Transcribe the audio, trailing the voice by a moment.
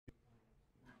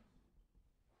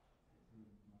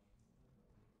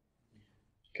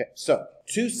Okay, so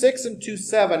 2,6 and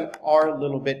 2,7 are a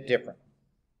little bit different.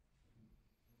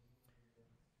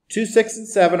 2,6 and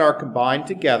 7 are combined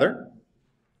together,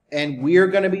 and we are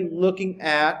going to be looking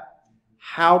at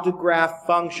how to graph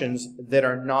functions that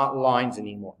are not lines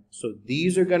anymore. So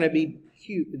these are going to be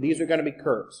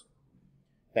curves.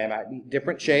 They might be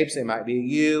different shapes. They might be a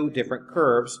U, different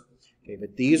curves. Okay,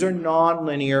 but these are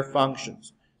nonlinear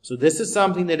functions. So this is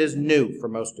something that is new for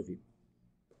most of you.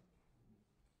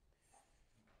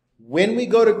 When we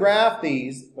go to graph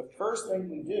these, the first thing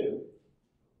we do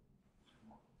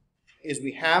is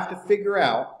we have to figure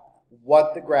out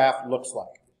what the graph looks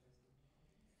like.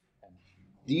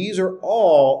 These are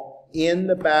all in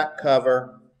the back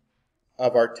cover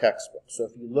of our textbook. So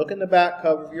if you look in the back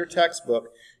cover of your textbook,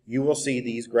 you will see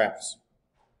these graphs.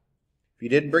 If you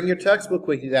didn't bring your textbook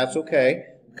with you, that's okay,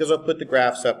 because I'll put the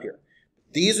graphs up here.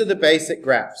 These are the basic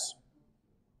graphs.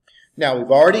 Now,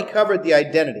 we've already covered the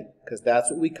identity, because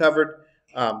that's what we covered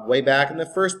way back in the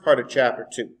first part of Chapter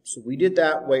 2. So we did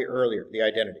that way earlier, the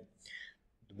identity.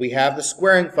 We have the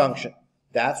squaring function.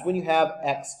 That's when you have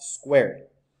x squared.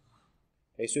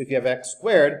 Okay, so if you have x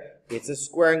squared, it's a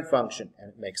squaring function, and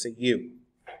it makes a u.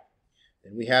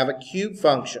 Then we have a cube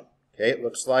function. Okay, it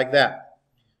looks like that.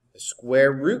 The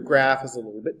square root graph is a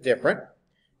little bit different.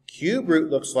 Cube root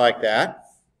looks like that.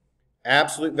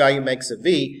 Absolute value makes a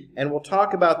v, and we'll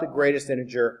talk about the greatest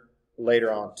integer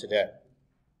later on today.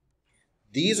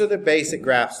 These are the basic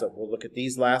graphs, though. We'll look at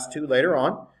these last two later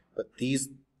on, but these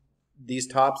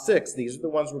top six, these are the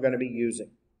ones we're going to be using.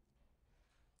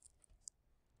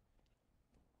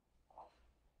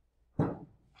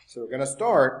 So we're going to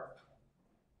start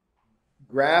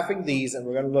graphing these, and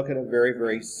we're going to look at a very,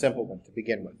 very simple one to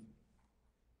begin with.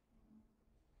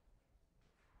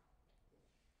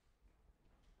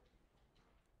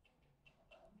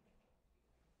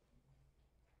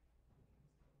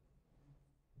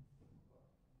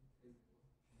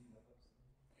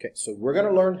 Okay, so we're going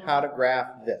to learn how to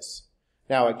graph this.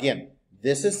 Now again,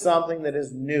 this is something that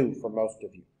is new for most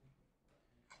of you.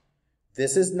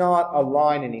 This is not a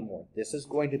line anymore. This is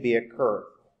going to be a curve.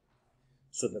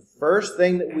 So the first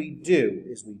thing that we do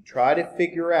is we try to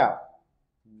figure out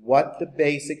what the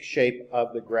basic shape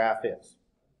of the graph is.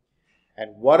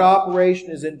 And what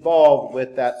operation is involved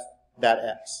with that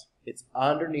x. It's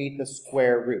underneath the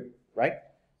square root, right?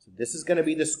 So this is going to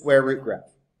be the square root graph.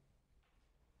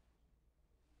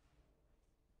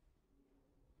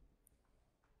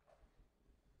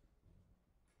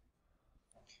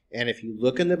 And if you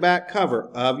look in the back cover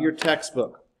of your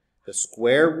textbook, the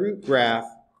square root graph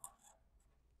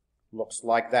looks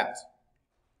like that.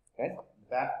 Okay?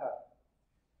 Back cover.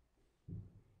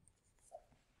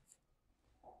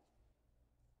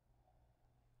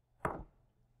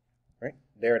 Right?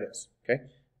 There it is. Okay?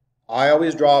 I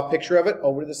always draw a picture of it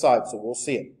over to the side, so we'll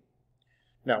see it.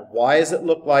 Now, why does it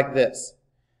look like this?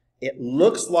 It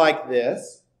looks like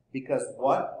this because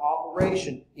what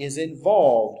operation is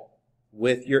involved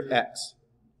with your x,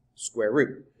 square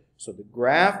root. So the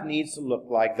graph needs to look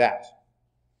like that.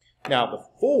 Now the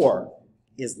 4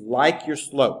 is like your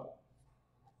slope.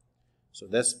 So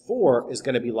this 4 is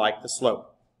going to be like the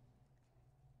slope.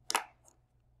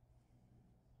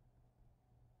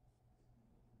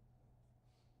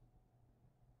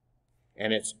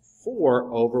 And it's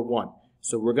 4 over 1.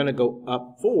 So we're going to go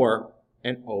up 4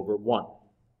 and over 1.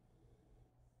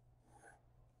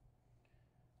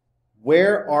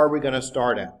 Where are we going to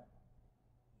start at?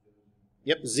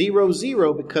 Yep, 0,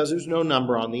 0, because there's no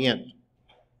number on the end.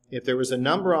 If there was a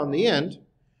number on the end,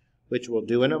 which we'll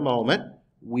do in a moment,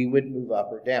 we would move up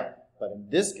or down. But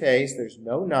in this case, there's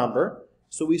no number,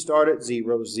 so we start at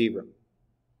 0, 0.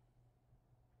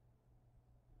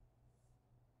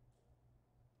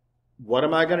 What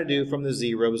am I going to do from the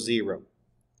 0, 0?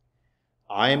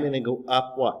 I am going to go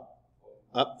up what?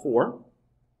 Up 4.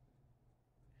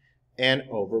 And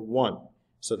over 1.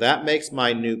 So that makes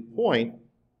my new point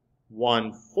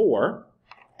 1, 4,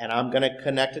 and I'm going to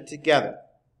connect it together.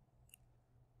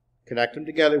 Connect them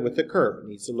together with the curve. It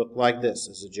needs to look like this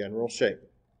as a general shape.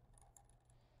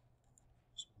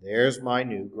 So there's my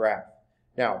new graph.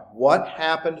 Now, what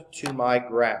happened to my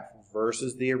graph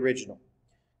versus the original?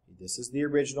 This is the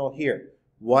original here.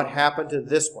 What happened to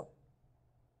this one?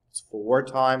 It's 4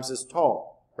 times as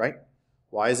tall, right?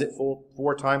 Why is it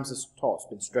 4 times as tall? It's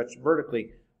been stretched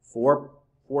vertically four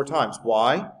times.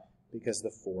 Why? Because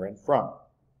the 4 in front.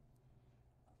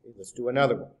 Okay, let's do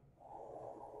another one.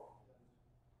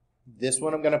 This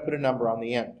one I'm going to put a number on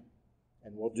the end.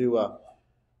 And we'll do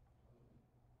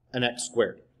an x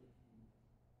squared.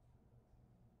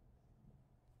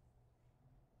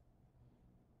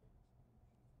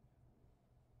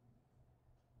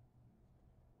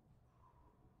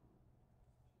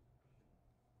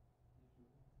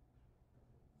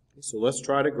 So let's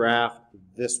try to graph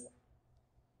this one.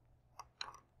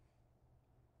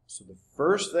 So the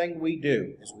first thing we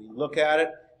do is we look at it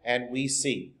and we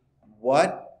see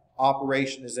what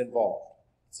operation is involved.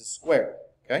 It's a square,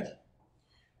 okay?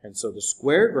 And so the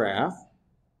square graph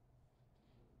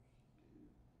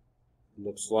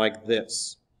looks like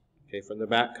this, okay, from the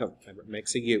back cover. Remember, it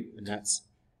makes a U, and that's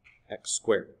x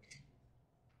squared.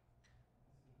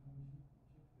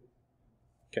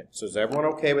 Okay, so is everyone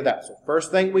okay with that? So first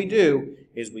thing we do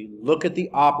is we look at the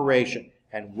operation,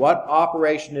 and what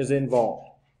operation is involved?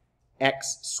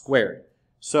 X squared.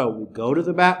 So we go to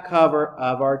the back cover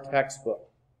of our textbook.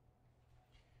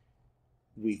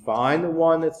 We find the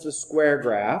one that's the square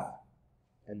graph,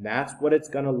 and that's what it's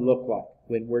going to look like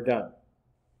when we're done.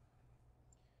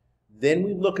 Then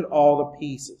we look at all the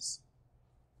pieces.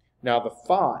 Now the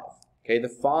 5, okay, the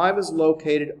 5 is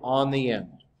located on the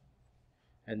end.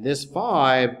 And this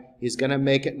 5 is going to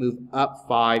make it move up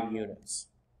 5 units,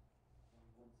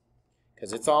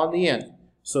 because it's on the end.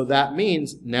 So that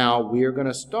means now we're going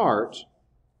to start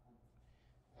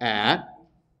at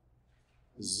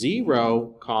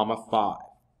 0, 5,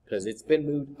 because it's been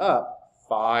moved up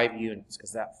 5 units,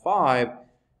 because that 5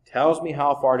 tells me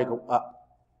how far to go up.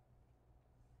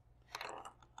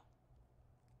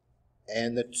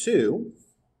 And the 2,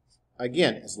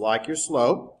 again, is like your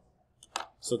slope,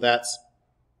 so that's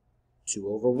 2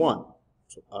 over 1.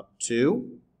 So up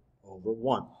 2 over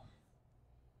 1.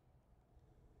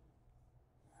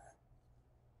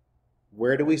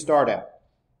 Where do we start at?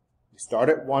 We start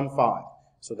at 1, 5.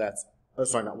 So that's, oh,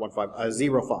 sorry, not 1, 5,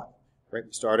 0, 5. Right?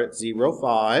 We start at 0,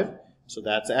 5. So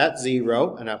that's at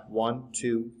 0, and up 1,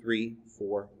 2, 3,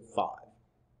 4, 5.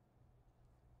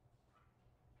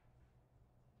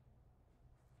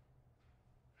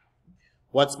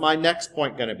 What's my next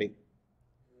point going to be?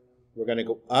 We're going to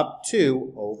go up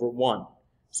 2 over 1.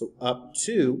 So up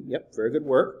 2, yep, very good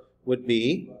work, would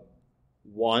be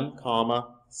 1,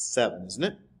 7, isn't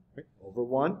it? Right, over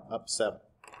 1, up 7.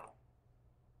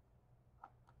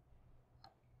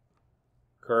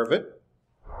 Curve it.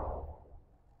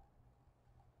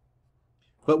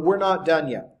 But we're not done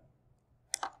yet,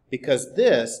 because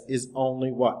this is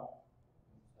only what?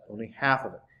 Only half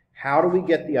of it. How do we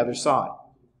get the other side?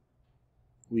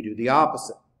 We do the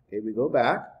opposite. Okay, we go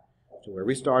back to where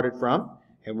we started from,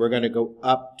 and we're going to go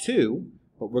up 2,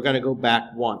 but we're going to go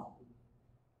back 1.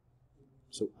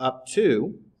 So up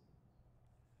 2,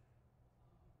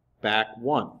 back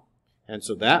 1. And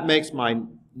so that makes my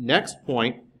next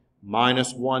point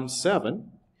minus 1, 7.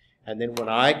 And then when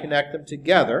I connect them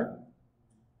together,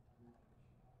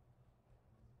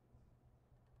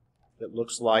 it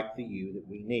looks like the U that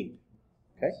we need.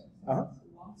 Okay?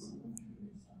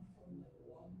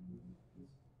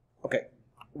 Okay.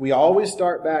 We always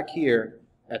start back here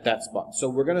at that spot. So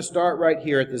we're going to start right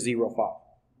here at the 0, 5.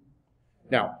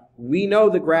 Now, we know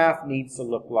the graph needs to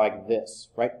look like this,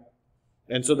 right?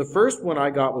 And so the first one I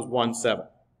got was 1, 7.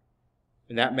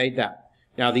 And that made that.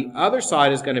 Now the other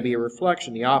side is going to be a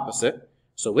reflection, the opposite.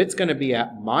 So it's going to be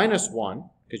at minus 1,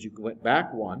 because you went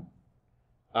back 1,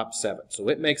 up 7. So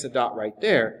it makes a dot right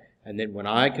there. And then when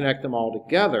I connect them all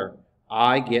together,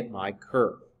 I get my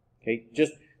curve. Okay,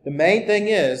 just the main thing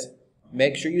is,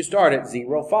 make sure you start at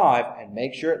 0, 5, and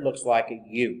make sure it looks like a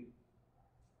U.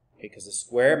 Okay, because a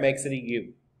square makes it a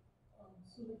U.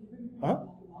 Huh?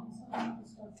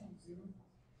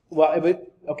 Well,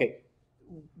 okay.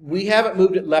 We haven't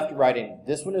moved it left to right any.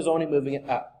 This one is only moving it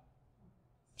up.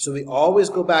 So we always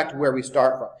go back to where we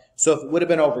start from. So if it would have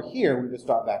been over here, we would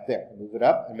start back there. Move it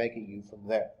up and make a U from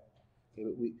there. Okay,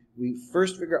 but we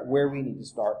first figure out where we need to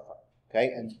start from.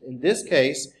 Okay, and in this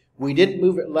case, we didn't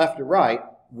move it left to right.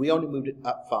 We only moved it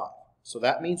up 5. So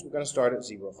that means we're going to start at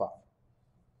 0, 5.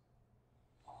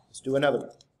 Let's do another one.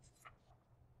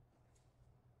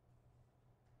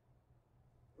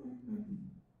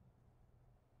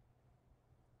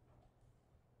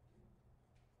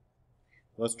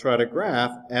 Let's try to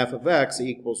graph f of x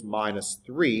equals minus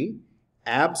 3,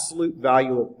 absolute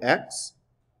value of x,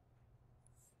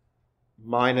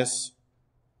 minus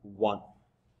 1.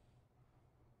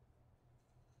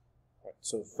 Right,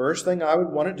 so the first thing I would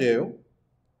want to do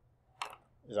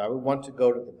is I would want to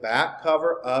go to the back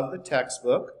cover of the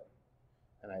textbook,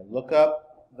 and I look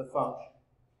up the function.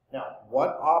 Now,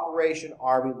 what operation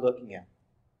are we looking at?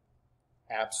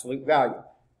 Absolute value.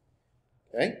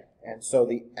 Okay? And so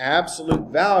the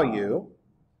absolute value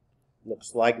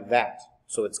looks like that.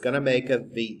 So it's going to make a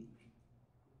V.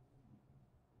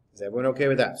 Is everyone okay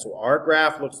with that? So our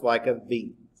graph looks like a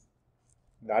V.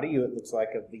 Not a U, it looks like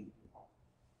a V.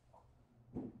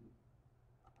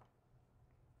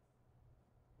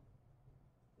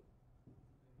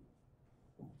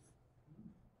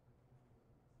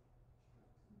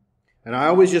 And I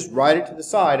always just write it to the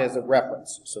side as a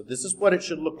reference. So this is what it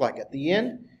should look like. At the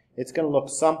end, it's going to look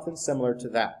something similar to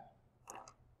that.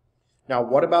 Now,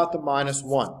 what about the minus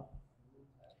 1?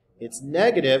 It's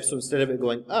negative, so instead of it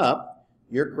going up,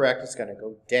 you're correct, it's going to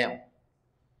go down.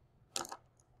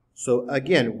 So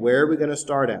again, where are we going to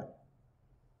start at?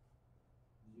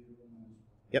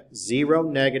 Yep, 0,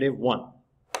 negative 1.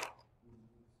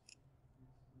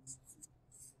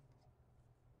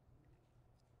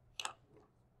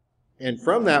 And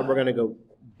from that, we're going to go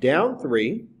down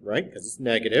 3, right, because it's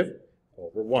negative,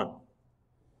 over 1.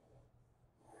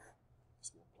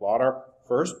 So we'll plot our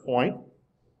first point,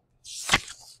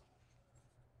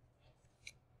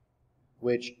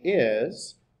 which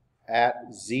is at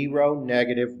 0,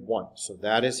 negative 1. So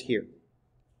that is here.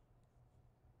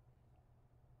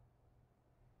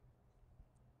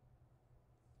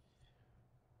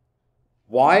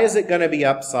 Why is it going to be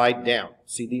upside down?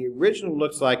 See, the original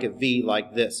looks like a V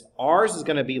like this. Ours is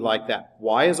going to be like that.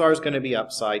 Why is ours going to be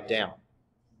upside down?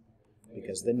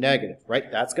 Because the negative,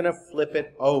 right? That's going to flip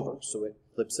it over. So it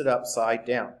flips it upside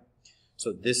down.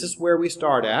 So this is where we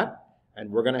start at.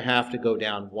 And we're going to have to go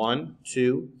down 1,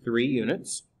 2, 3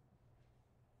 units.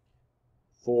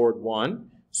 Forward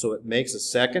 1. So it makes a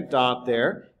second dot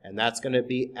there. And that's going to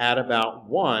be at about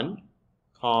 1,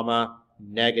 comma,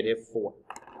 negative 4.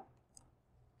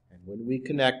 When we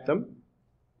connect them,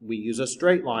 we use a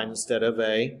straight line instead of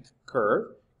a curve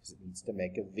because it needs to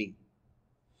make a V.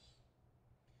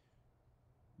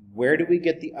 Where do we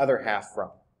get the other half from?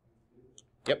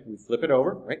 Yep, we flip it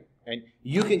over, right? And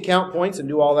you can count points and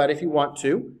do all that if you want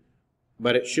to,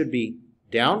 but it should be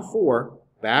down 4,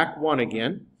 back 1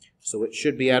 again. So it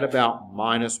should be at about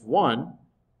minus 1,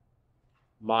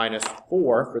 minus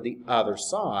 4 for the other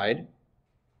side,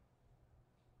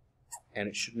 and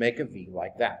it should make a V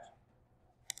like that.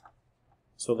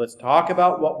 So let's talk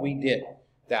about what we did.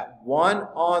 That 1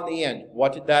 on the end,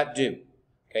 what did that do?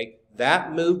 Okay,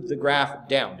 that moved the graph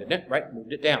down, didn't it? Right,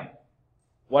 moved it down.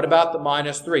 What about the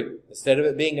minus 3? Instead of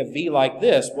it being a V like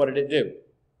this, what did it do?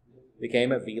 It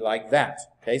became a V like that.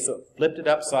 Okay, so it flipped it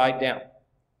upside down.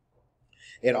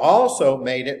 It also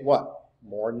made it what?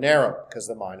 More narrow, because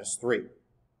the minus 3.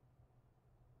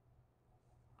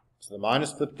 So the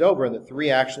minus flipped over, and the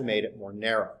 3 actually made it more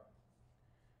narrow.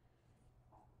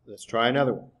 Let's try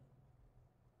another one.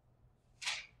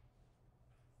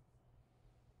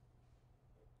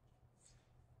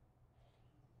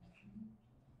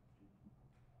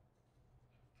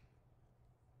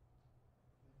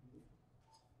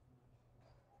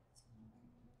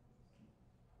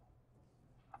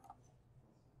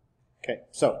 Okay,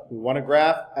 so we want to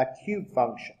graph a cube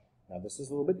function. Now this is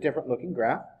a little bit different looking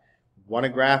graph. We want to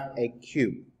graph a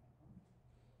cube.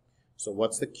 So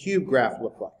what's the cube graph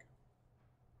look like?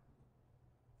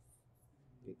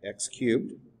 X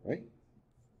cubed, right?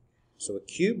 So a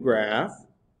cube graph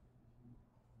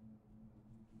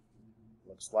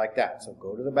looks like that. So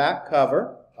go to the back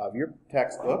cover of your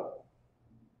textbook.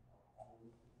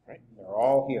 Right? They're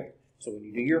all here. So when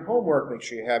you do your homework, make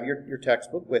sure you have your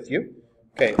textbook with you.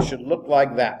 Okay, it should look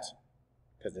like that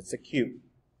because it's a cube.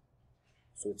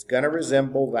 So it's going to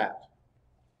resemble that.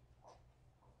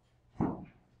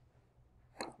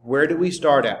 Where do we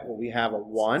start at? Well, we have a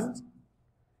 1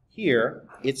 here.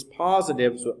 It's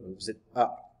positive, so it moves it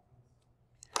up.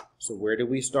 So where do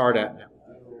we start at now?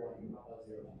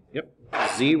 Yep,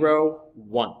 0,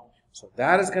 1. So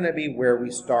that is going to be where we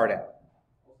start at.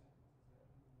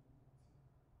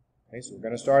 Okay, so we're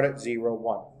going to start at 0,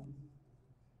 1.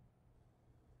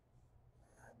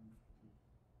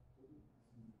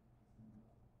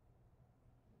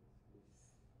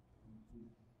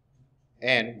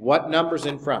 And what number's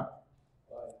in front?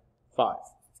 5.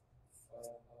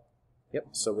 Yep,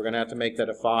 so we're going to have to make that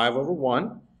a 5 over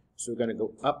 1. So we're going to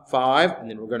go up 5, and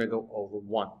then we're going to go over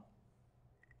 1.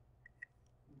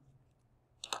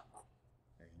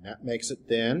 And that makes it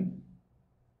then,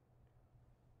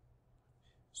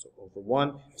 so over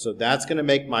 1. So that's going to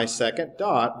make my second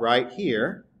dot right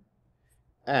here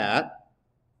at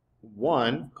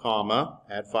 1, comma,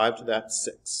 add 5 to that,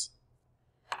 6.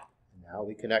 Now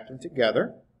we connect them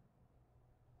together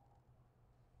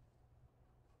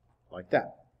like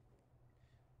that.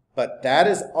 But that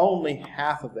is only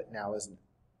half of it now, isn't it?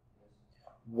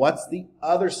 What's the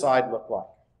other side look like?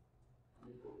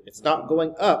 It's not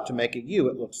going up to make a U.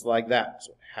 It looks like that.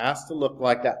 So it has to look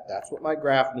like that. That's what my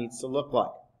graph needs to look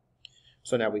like.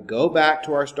 So now we go back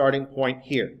to our starting point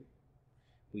here.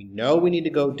 We know we need to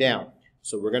go down.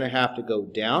 So we're going to have to go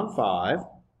down 5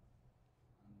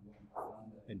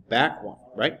 and back 1,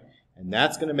 right? And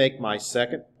that's going to make my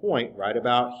second point right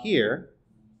about here,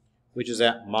 which is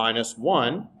at minus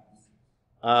 1,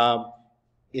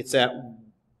 It's at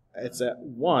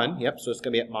 1. Yep, so it's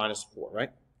going to be at -4,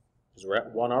 right? Because we're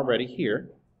at 1 already here.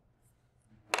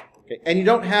 Okay, and you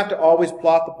don't have to always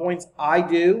plot the points. I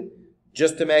do,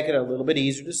 just to make it a little bit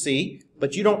easier to see,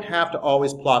 but you don't have to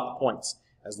always plot the points,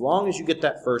 as long as you get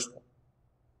that first one.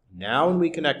 Now when we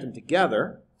connect them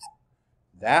together,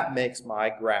 that makes my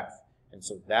graph. And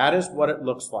so that is what it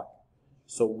looks like.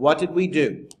 So what did we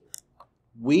do?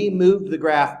 We moved the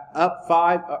graph up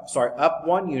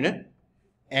 1 unit,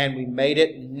 and we made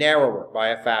it narrower by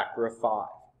a factor of 5.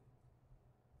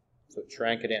 So it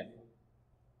shrank it in.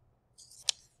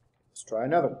 Let's try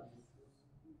another one.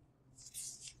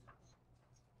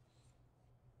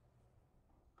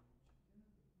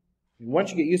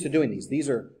 Once you get used to doing these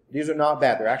are not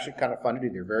bad. They're actually kind of fun to do.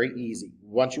 They're very easy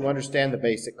once you understand the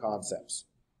basic concepts.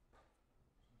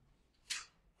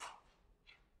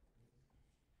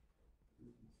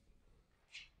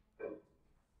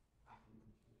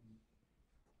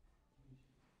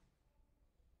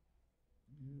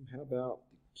 How about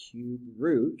the cube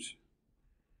root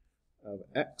of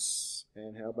x,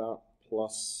 and how about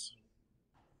 +4?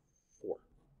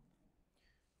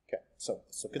 Okay, so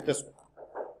let's look at this one.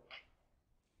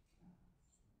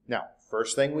 Now,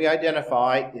 first thing we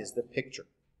identify is the picture.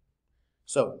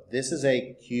 So this is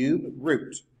a cube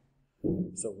root.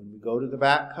 So when we go to the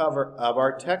back cover of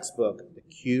our textbook, the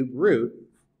cube root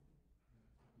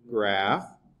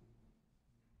graph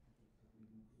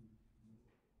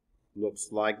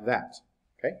looks like that.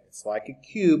 Okay, it's like a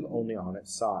cube only on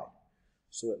its side.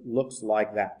 So it looks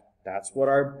like that. That's what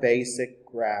our basic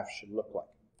graph should look like.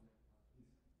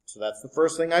 So that's the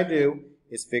first thing I do,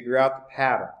 is figure out the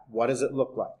pattern. What does it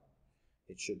look like?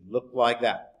 It should look like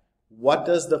that. What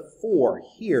does the 4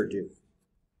 here do?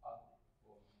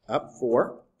 Up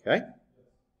 4, okay?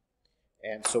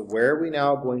 And so where are we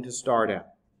now going to start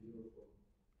at?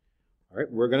 All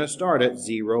right, we're going to start at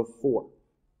 0, 4.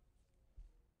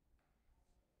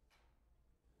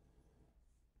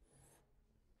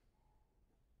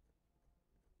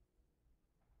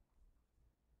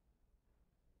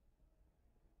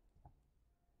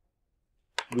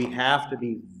 We have to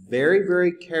be very,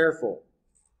 very careful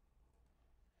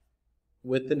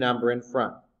with the number in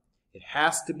front. It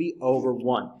has to be over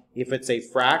 1. If it's a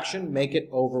fraction, make it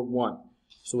over 1.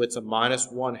 So it's a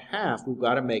 -1/2, we've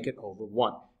got to make it over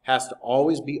 1. It has to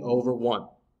always be over 1.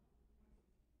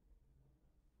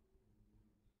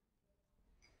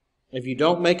 If you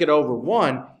don't make it over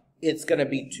 1, it's going to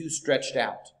be too stretched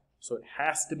out. So it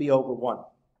has to be over 1.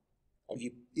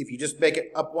 If you just make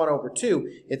it up 1 over 2,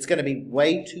 it's going to be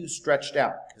way too stretched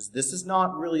out, because this is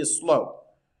not really a slope.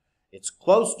 It's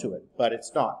close to it, but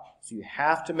it's not. So you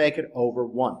have to make it over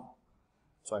 1.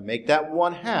 So I make that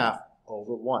 1/2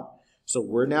 over 1. So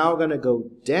we're now going to go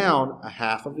down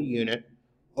 1/2 of a unit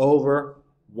over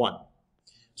 1.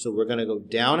 So we're going to go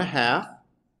down 1/2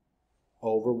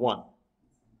 over 1.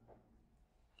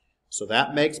 So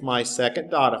that makes my second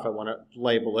dot, if I want to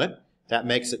label it, that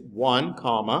makes it 1,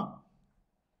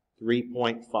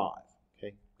 3.5,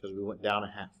 okay, because we went down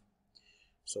 1/2.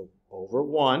 So over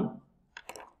 1,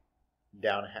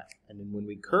 down 1/2. And then when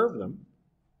we curve them,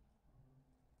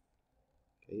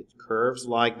 okay, it curves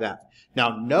like that.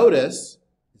 Now notice,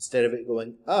 instead of it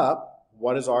going up,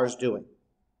 what is ours doing?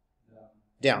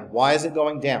 Down. Why is it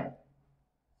going down?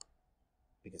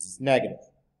 Because it's negative.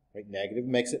 Right? Negative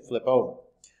makes it flip over.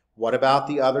 What about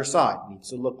the other side? It needs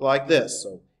to look like this.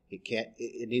 So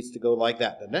it needs to go like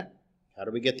that, doesn't it? How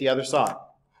do we get the other side?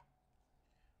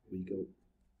 We go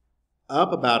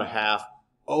up about 1/2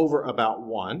 over about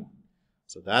 1.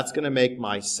 So that's going to make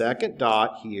my second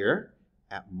dot here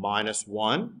at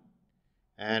 -1.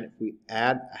 And if we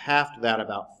add 1/2 to that,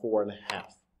 about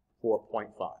 4.5,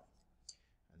 4.5.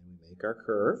 And then we make our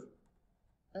curve,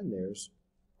 and there's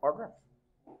our graph.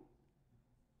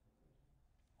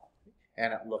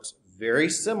 And it looks very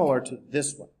similar to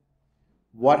this one.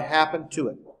 What happened to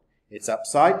it? It's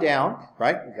upside down,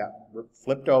 right? We got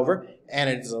flipped over, and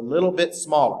it's a little bit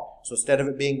smaller. So instead of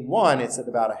it being 1, it's at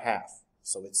about 1/2.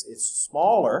 So it's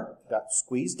smaller, got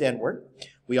squeezed inward.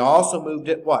 We also moved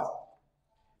it what?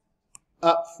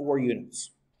 Up 4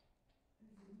 units.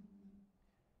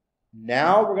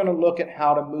 Now we're going to look at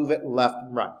how to move it left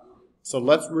and right. So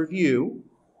let's review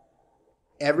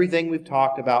everything we've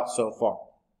talked about so far.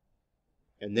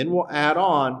 And then we'll add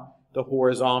on the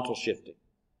horizontal shifting.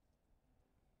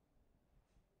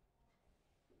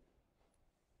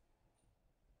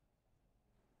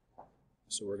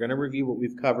 So we're going to review what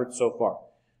we've covered so far.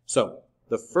 So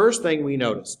the first thing we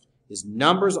noticed is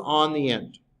numbers on the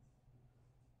end.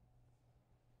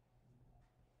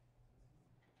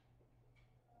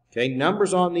 Okay,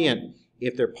 numbers on the end.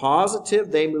 If they're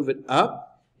positive, they move it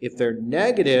up. If they're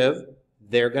negative,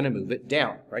 they're going to move it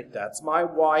down, right? That's my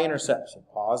y-intercept. So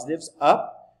positive's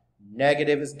up,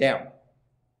 negative is down.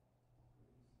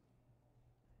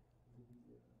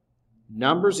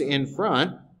 Numbers in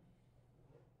front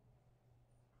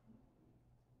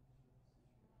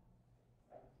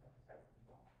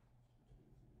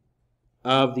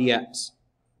of the x.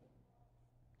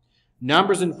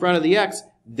 Numbers in front of the x,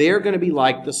 they're going to be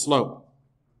like the slope.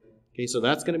 Okay, so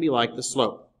that's going to be like the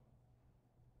slope.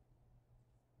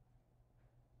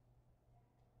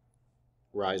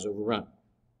 Rise over run.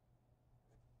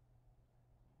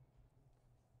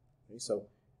 Okay, so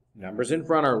numbers in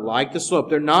front are like the slope.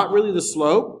 They're not really the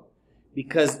slope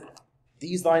because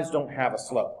these lines don't have a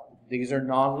slope. These are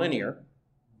nonlinear,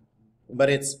 but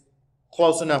it's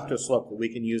close enough to a slope that we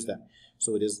can use that.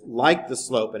 So it is like the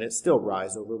slope, and it's still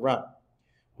rise over run.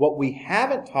 What we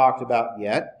haven't talked about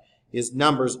yet is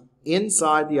numbers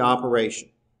inside the operation.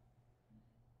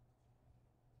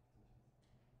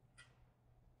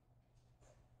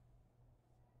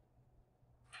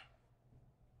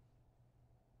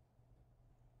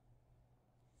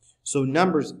 So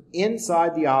numbers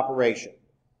inside the operation.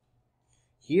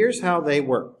 Here's how they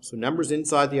work. So numbers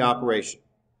inside the operation.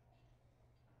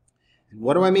 And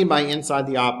what do I mean by inside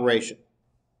the operation?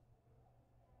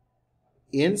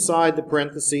 Inside the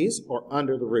parentheses or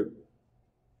under the root.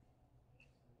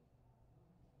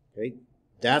 Okay,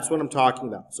 that's what I'm talking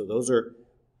about. So those are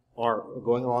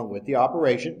going along with the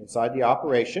operation, inside the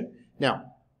operation.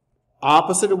 Now,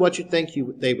 opposite of what you think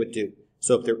they would do.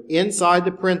 So if they're inside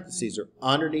the parentheses or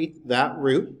underneath that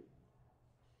root,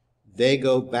 they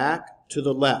go back to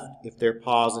the left if they're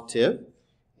positive.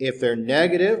 If they're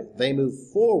negative, they move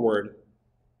forward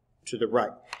to the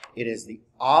right. It is the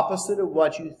opposite of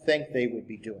what you think they would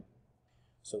be doing.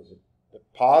 So the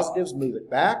positives move it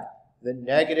back, the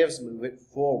negatives move it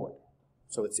forward.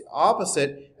 So it's the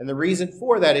opposite, and the reason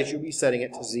for that is you'll be setting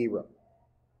it to 0.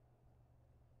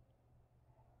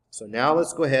 So now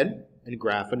let's go ahead and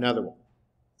graph another one.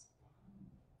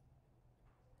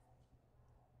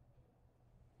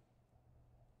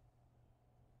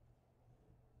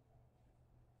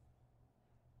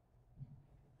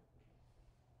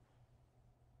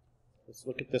 Let's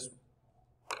look at this one.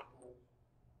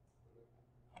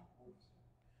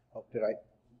 Oh,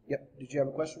 Yep, did you have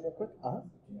a question real quick?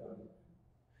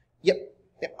 Yep,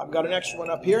 I've got an extra one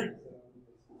up here.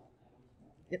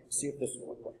 Yep, see if this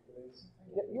will work.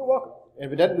 Yep, you're welcome. And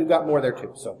if it doesn't, we've got more there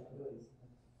too, so.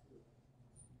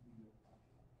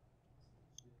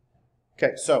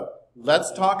 Okay, so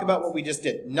let's talk about what we just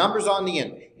did. Numbers on the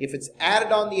end. If it's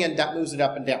added on the end, that moves it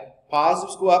up and down.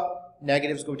 Positives go up,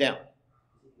 negatives go down.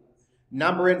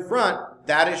 Number in front,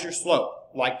 that is your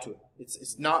slope, like to it.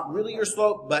 It's not really your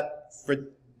slope, but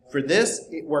for this,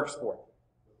 it works for it.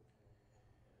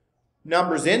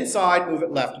 Numbers inside, move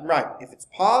it left and right. If it's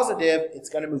positive, it's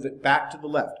going to move it back to the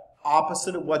left,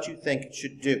 opposite of what you think it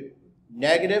should do.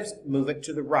 Negatives, move it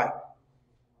to the right.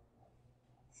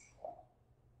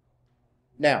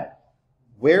 Now,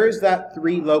 where is that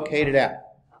 3 located at?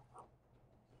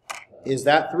 Is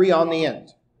that 3 on the end?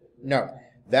 No.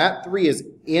 That 3 is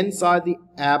inside the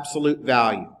absolute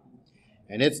value,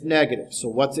 and it's negative. So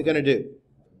what's it going to do?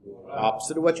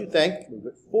 Opposite of what you think, move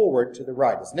it forward to the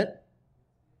right, isn't it?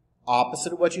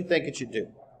 Opposite of what you think it should do.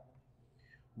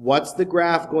 What's the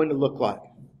graph going to look like?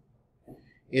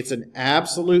 It's an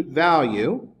absolute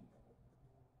value,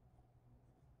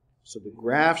 so the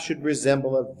graph should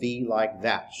resemble a V like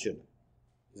that, shouldn't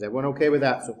it? Is everyone okay with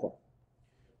that so far?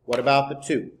 What about the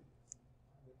 2?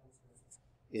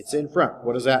 It's in front.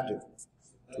 What does that do?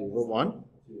 2 over 1.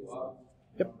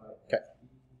 Yep. Okay.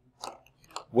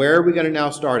 Where are we going to now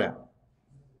start at?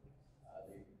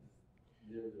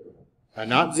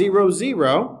 Not 0,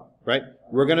 0, right?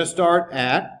 We're going to start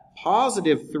at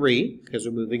positive 3, because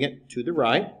we're moving it to the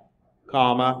right,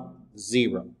 comma,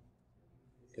 0.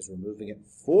 Because we're moving it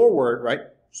forward, right?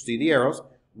 See the arrows?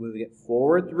 Moving it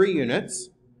forward 3 units,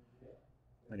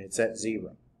 and it's at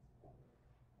 0.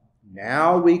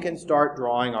 Now we can start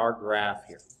drawing our graph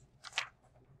here.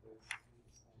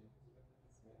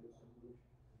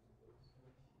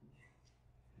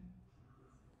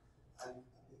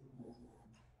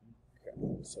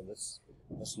 Okay, so let's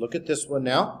look at this one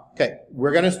now. Okay,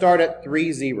 we're going to start at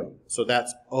 3, 0. So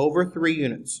that's over 3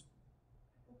 units.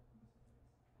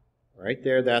 Right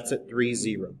there, that's at 3,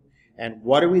 0. And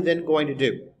what are we then going to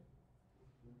do?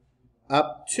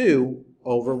 Up 2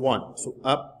 over 1. So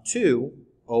up 2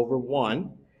 over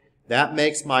 1. That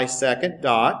makes my second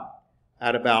dot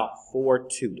at about 4,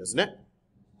 2, doesn't it?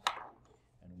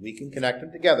 And we can connect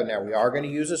them together. Now, we are going to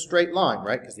use a straight line,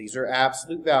 right? Because these are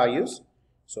absolute values.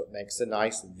 So it makes a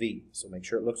nice V. So make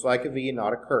sure it looks like a V and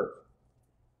not a curve.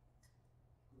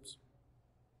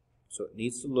 So it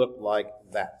needs to look like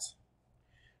that.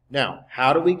 Now,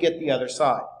 how do we get the other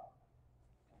side?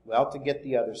 Well, to get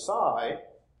the other side,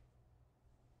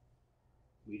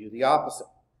 we do the opposite.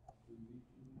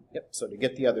 Yep, so to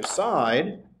get the other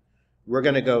side, we're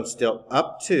going to go still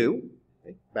up 2,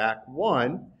 okay, back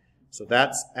 1, so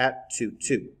that's at 2,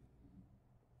 2.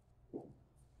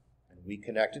 And we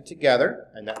connect it together,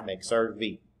 and that makes our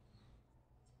V.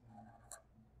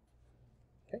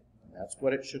 Okay, and that's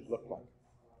what it should look like.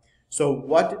 So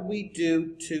what did we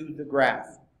do to the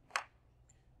graph?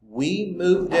 We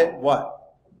moved it, what?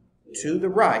 To the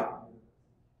right,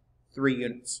 3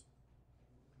 units.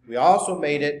 We also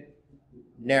made it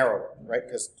narrower, right?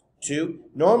 Because 2,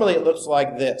 normally it looks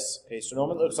like this. Okay, so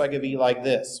normally it looks like a V like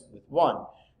this with 1.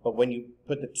 But when you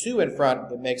put the 2 in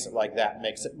front, it makes it like that. It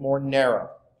makes it more narrow.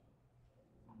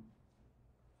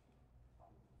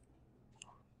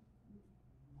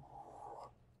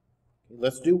 Okay,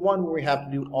 let's do one where we have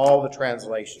to do all the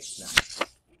translations now.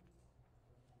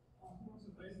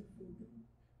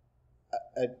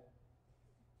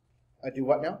 I do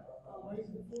what now?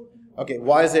 Okay,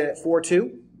 why is it at 4,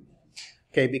 2?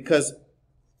 Okay, because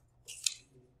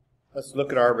let's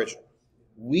look at our original.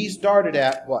 We started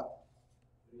at what?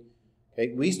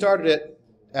 Okay, we started it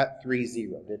at 3,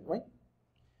 0, didn't we?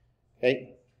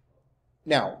 Okay,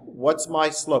 now what's my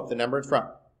slope, the number in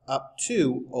front? Up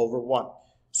 2 over 1.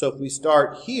 So if we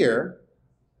start here,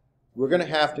 we're going to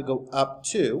have to go up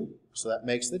 2, so that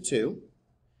makes the 2.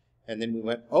 And then we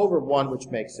went over 1, which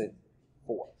makes it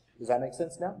 4. Does that make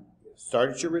sense now?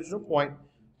 Start at your original point,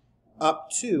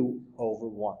 up 2 over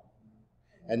 1.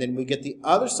 And then we get the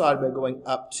other side by going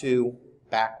up 2,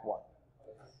 back 1.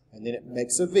 And then it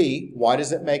makes a V. Why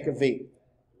does it make a V?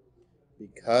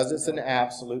 Because it's an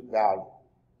absolute value.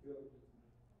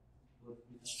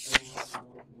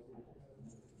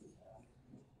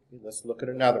 Okay, let's look at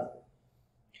another one.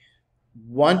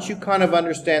 Once you kind of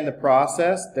understand the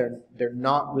process, they're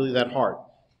not really that hard.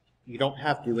 You don't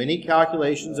have to do any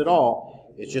calculations at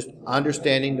all. It's just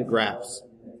understanding the graphs.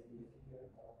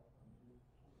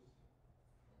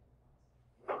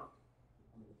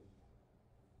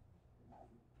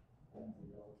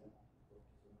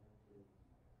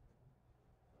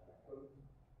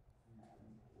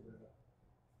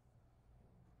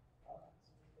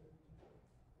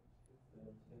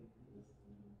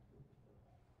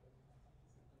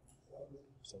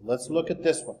 So let's look at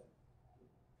this one.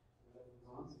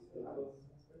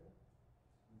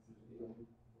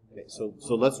 Okay,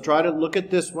 so let's try to look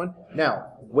at this one.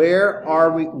 Now, where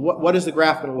are we? What is the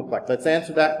graph going to look like? Let's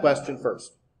answer that question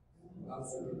first.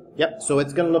 Yep, so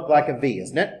it's going to look like a V,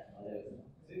 isn't it?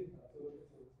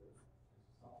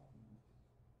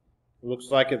 It looks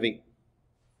like a V.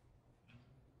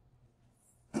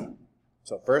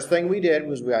 So first thing we did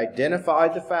was we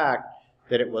identified the fact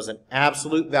that it was an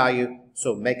absolute value,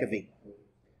 so make a V.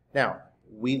 Now,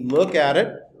 we look at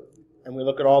it, and we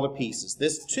look at all the pieces.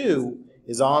 This 2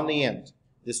 is on the end.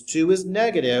 This 2 is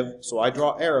negative, so I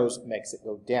draw arrows, makes it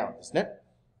go down, isn't it?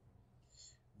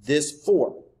 This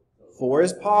 4. 4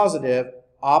 is positive,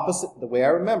 opposite, the way I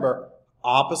remember,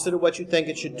 opposite of what you think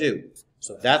it should do.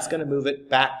 So that's going to move it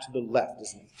back to the left,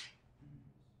 isn't it?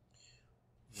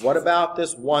 What about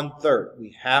this 1/3?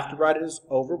 We have to write it as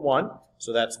over 1,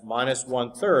 so that's minus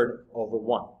 1/3 over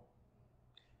 1.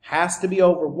 Has to be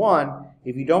over 1.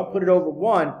 If you don't put it over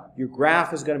 1, your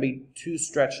graph is going to be too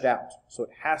stretched out. So it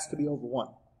has to be over 1.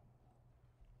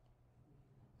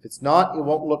 If it's not, it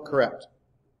won't look correct.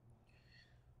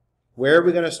 Where are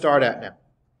we going to start at now?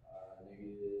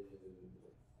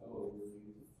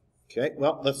 Okay,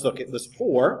 well, let's look at this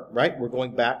 4, right? We're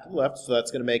going back to the left, so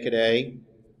that's going to make it a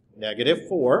negative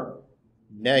 4.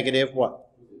 Negative what?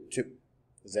 2.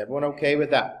 Is everyone okay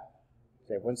with that?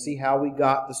 Does everyone see how we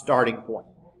got the starting point?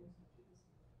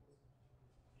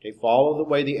 Okay, follow the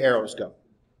way the arrows go.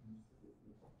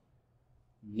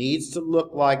 Needs to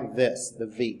look like this, the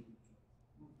V.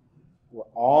 We're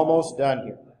almost done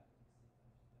here.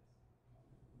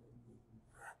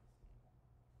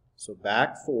 So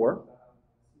back 4,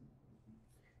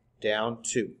 down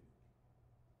 2.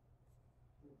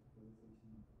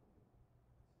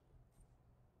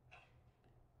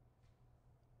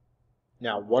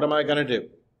 Now, what am I going to do?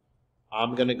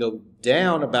 I'm going to go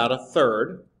down about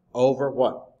 1/3 over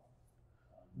what?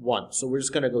 1. So we're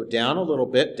just going to go down a little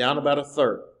bit, down about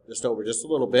 1/3, just over just a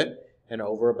little bit, and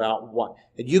over about 1.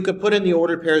 And you could put in the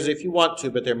ordered pairs if you want to,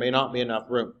 but there may not be enough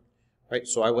room. Right?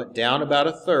 So I went down about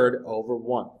 1/3 over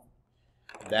 1.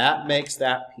 That makes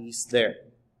that piece there.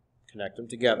 Connect them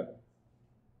together.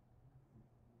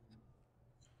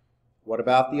 What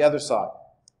about the other side?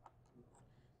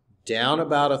 Down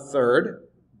about a third,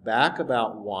 back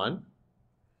about 1,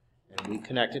 and we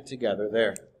connect it together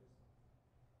there.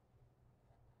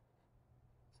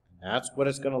 And that's what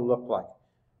it's going to look like.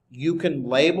 You can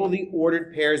label the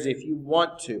ordered pairs if you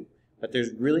want to, but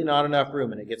there's really not enough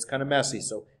room, and it gets kind of messy.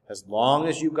 So as long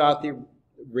as you got the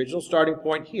original starting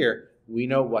point here, we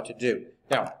know what to do.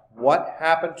 Now, what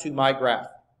happened to my graph?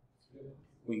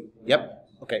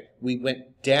 We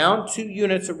went down 2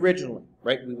 units originally,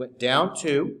 right? We went down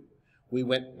 2. We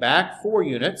went back 4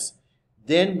 units.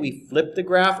 Then we flipped the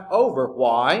graph over.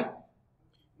 Why?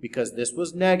 Because this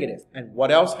was negative. And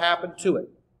what else happened to it?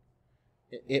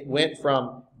 It went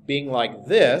from being like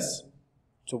this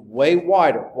to way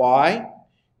wider. Why?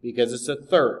 Because it's a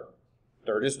third.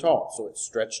 Third is tall, so it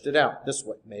stretched it out this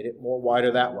way, made it more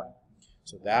wider that way.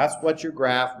 So that's what your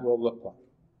graph will look like.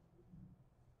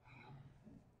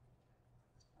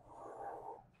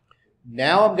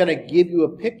 Now I'm going to give you a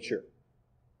picture,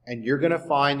 and you're going to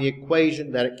find the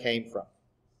equation that it came from.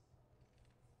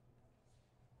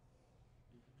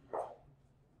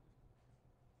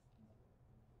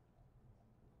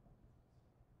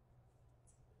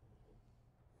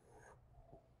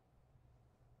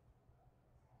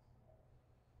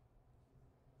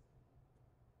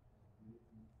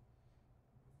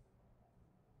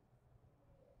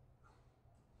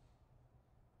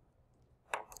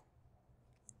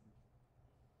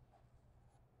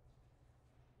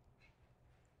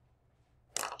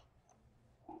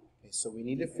 So we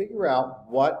need to figure out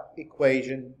what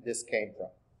equation this came from.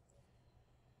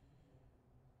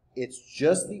 It's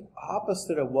just the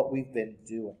opposite of what we've been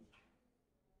doing.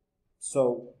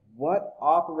 So what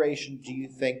operation do you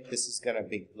think this is going to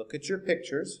be? Look at your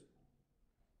pictures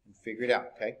and figure it out,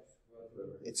 okay?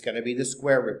 It's going to be the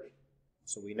square root.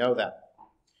 So we know that.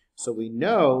 So we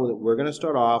know that we're going to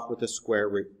start off with the square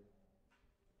root.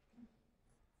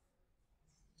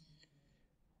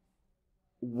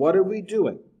 What are we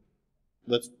doing?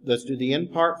 Let's do the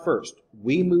end part first.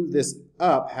 We move this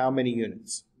up how many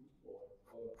units?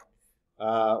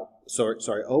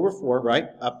 Sorry, over 4, right?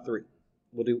 Up 3.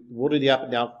 We'll do the up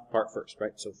and down part first,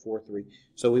 right? So 4, 3.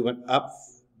 So we went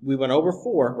over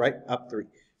 4, right? Up 3.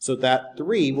 So that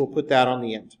 3, we'll put that on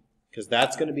the end, because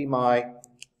that's going to be my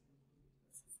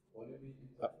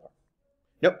up part.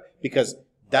 Nope, because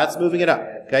that's moving it up,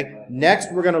 okay?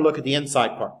 Next, we're going to look at the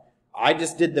inside part. I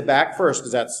just did the back first,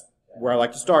 because that's where I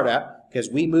like to start at, because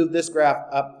we moved this graph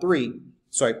up 3,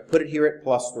 so I put it here at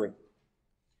plus 3.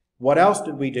 What else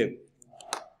did we do?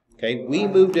 Okay, we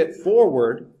moved it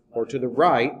forward, or to the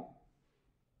right,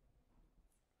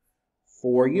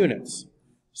 4 units.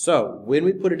 So, when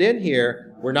we put it in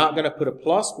here, we're not going to put a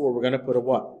plus 4, we're going to put a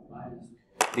what?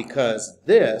 Because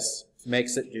this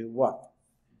makes it do what?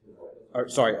 Yep,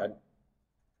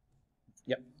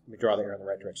 let me draw the arrow in the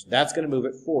right direction. That's going to move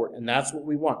it forward, and that's what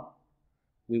we want.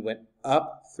 We went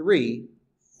up 3,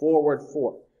 forward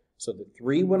 4. So the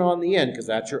 3 went on the end because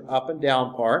that's your up and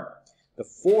down part. The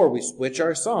 4, we switch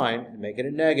our sign and make it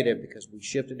a negative because we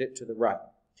shifted it to the right.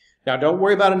 Now don't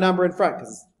worry about a number in front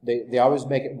because they always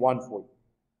make it 1 for you.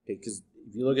 Okay, because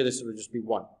if you look at this, it would just be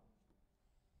 1.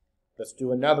 Let's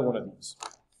do another one of these.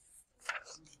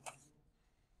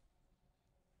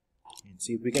 And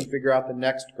see if we can figure out the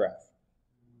next graph.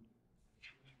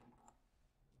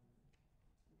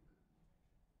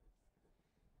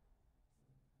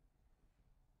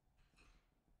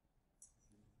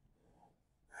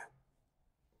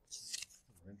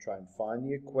 Try and find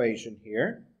the equation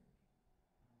here.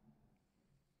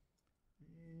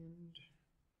 And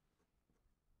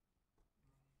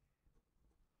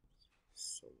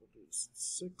so we'll do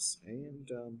 6 and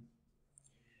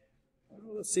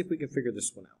well, let's see if we can figure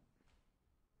this one out.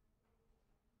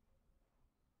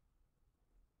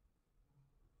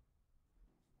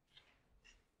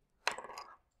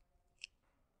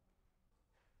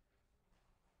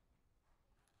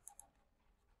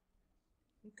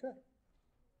 Okay.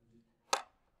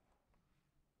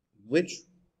 Which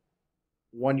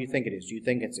one do you think it is? Do you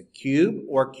think it's a cube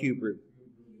or a cube root?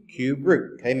 Cube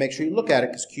root. Okay, make sure you look at it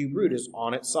because cube root is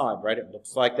on its side, right? It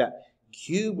looks like that.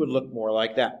 Cube would look more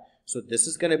like that. So this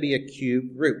is going to be a cube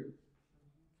root.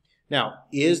 Now,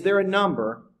 is there a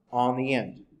number on the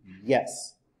end?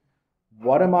 Yes.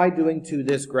 What am I doing to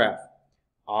this graph?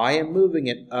 I am moving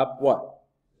it up what?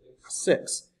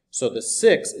 6. So the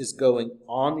 6 is going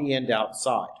on the end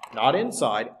outside. Not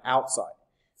inside, outside.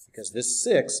 Because this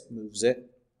 6 moves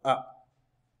it up.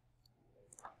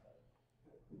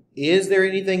 Is there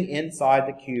anything inside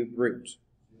the cube root?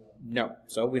 No.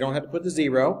 So we don't have to put the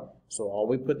 0. So all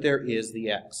we put there is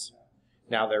the x.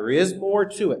 Now there is more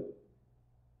to it.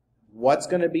 What's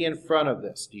going to be in front of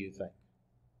this, do you think?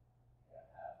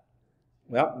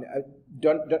 Well,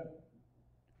 don't.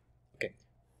 Okay.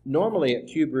 Normally a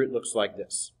cube root looks like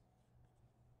this.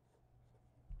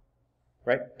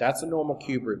 Right? That's a normal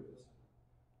cube root.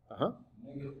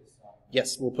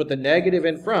 Yes, we'll put the negative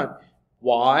in front.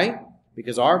 Why?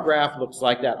 Because our graph looks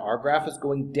like that. Our graph is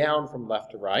going down from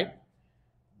left to right.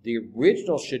 The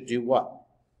original should do what?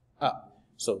 Up.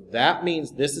 So that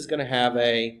means this is going to have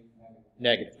a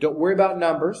negative. Don't worry about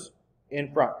numbers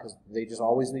in front because they just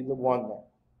always leave the 1 there.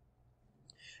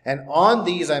 And on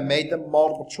these, I made them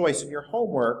multiple choice in your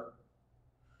homework.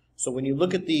 So when you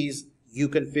look at these, you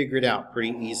can figure it out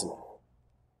pretty easily.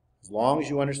 As long as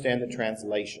you understand the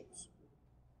translations.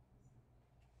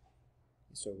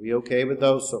 So are we okay with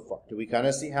those so far? Do we kind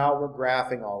of see how we're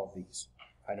graphing all of these?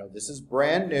 I know this is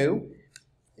brand new.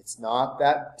 It's not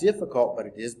that difficult, but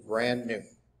it is brand new.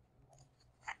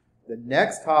 The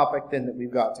next topic then that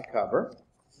we've got to cover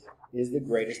is the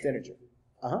greatest integer.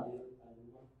 Oh,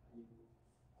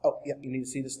 yeah, you need to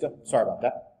see this still? Sorry about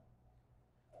that.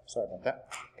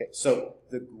 Okay, so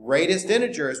the greatest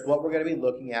integer is what we're going to be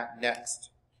looking at next.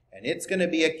 And it's going to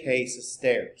be a case of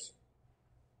stairs.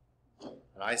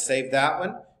 And I saved that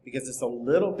one because it's a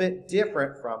little bit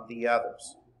different from the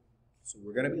others. So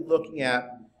we're going to be looking at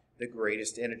the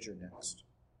greatest integer next.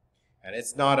 And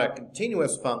it's not a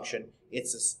continuous function,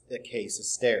 it's a case of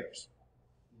stairs.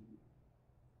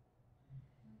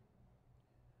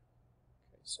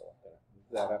 Okay, so I'm going to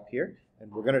move that up here.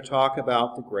 And we're going to talk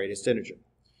about the greatest integer.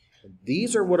 And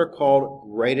these are what are called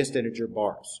greatest integer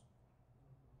bars.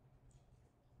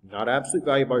 Not absolute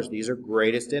value bars, these are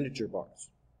greatest integer bars.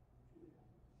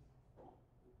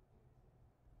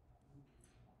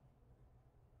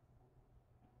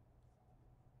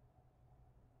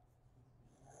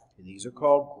 These are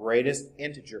called greatest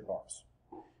integer bars.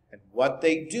 And what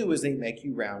they do is they make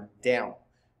you round down.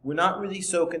 We're not really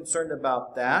so concerned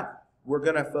about that. We're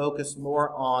going to focus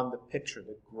more on the picture,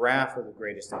 the graph of the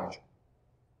greatest integer.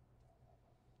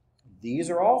 These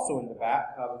are also in the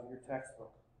back cover of your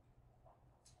textbook.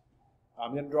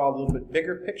 I'm going to draw a little bit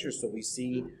bigger picture so we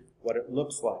see what it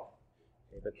looks like.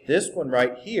 Okay, but this one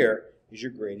right here is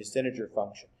your greatest integer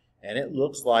function. And it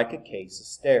looks like a case of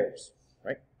stairs,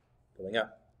 right? Going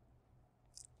up.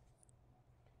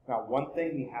 Now, one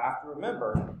thing we have to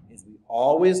remember is we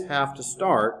always have to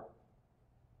start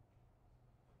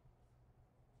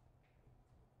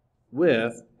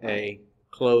with a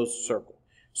closed circle.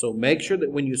 So make sure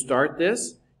that when you start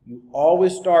this, you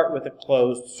always start with a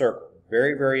closed circle.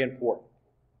 Very, very important.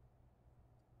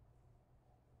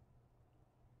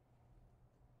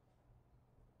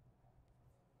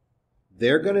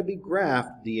 They're going to be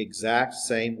graphed the exact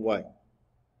same way.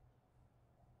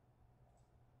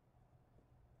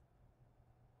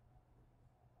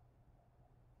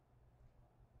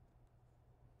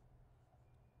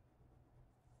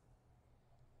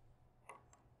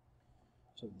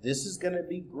 So this is going to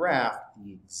be graphed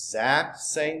the exact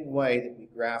same way that we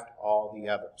graphed all the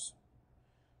others.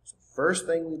 So first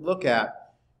thing we look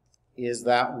at is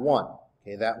that 1.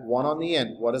 Okay, that 1 on the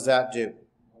end, what does that do?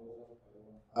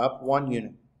 Up 1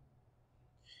 unit.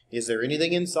 Is there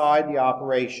anything inside the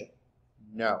operation?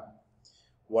 No.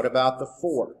 What about the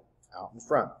 4 out in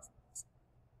front?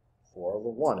 4 over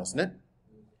 1, isn't it?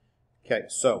 Okay,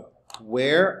 so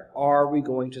where are we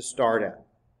going to start at?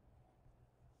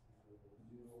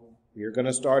 We're going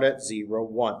to start at 0,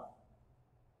 1.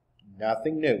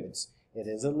 Nothing new. It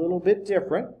is a little bit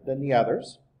different than the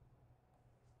others,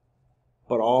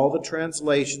 but all the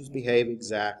translations behave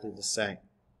exactly the same.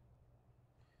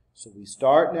 So we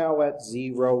start now at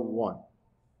 0, 1.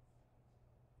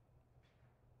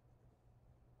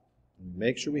 And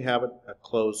make sure we have a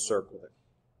closed circle there.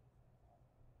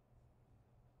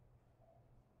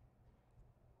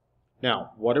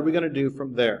 Now, what are we going to do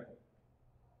from there?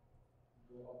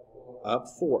 Up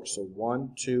 4. So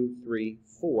 1, 2, 3,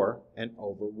 4, and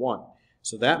over 1.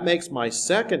 So that makes my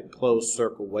second closed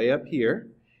circle way up here,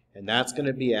 and that's going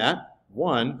to be at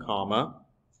 1,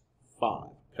 5.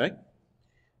 Okay?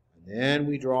 And then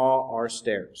we draw our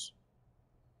stairs.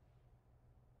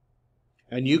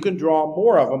 And you can draw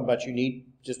more of them, but you need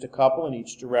just a couple in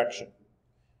each direction.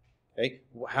 Okay?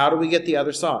 How do we get the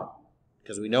other side?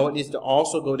 Because we know it needs to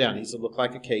also go down. It needs to look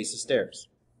like a case of stairs.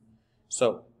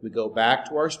 So we go back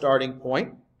to our starting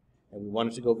point, and we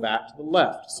want it to go back to the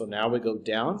left. So now we go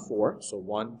down 4. So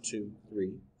 1, 2,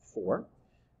 3, 4.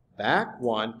 Back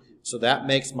 1. So that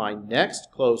makes my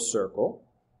next closed circle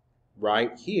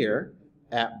right here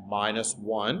at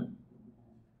 -1,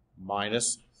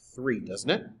 -3, doesn't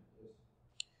it?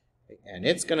 And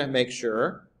it's going to make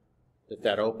sure that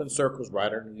that open circle is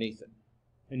right underneath it.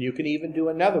 And you can even do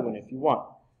another one if you want.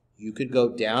 You could go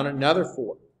down another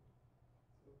 4.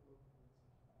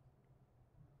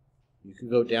 You could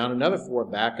go down another 4,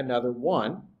 back another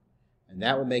 1, and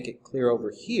that would make it clear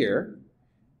over here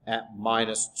at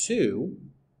minus 2,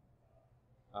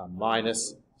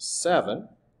 minus 7.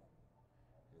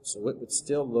 So it would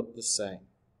still look the same.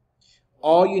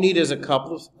 All you need is a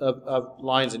couple of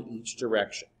lines in each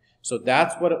direction. So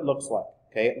that's what it looks like.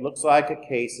 Okay, it looks like a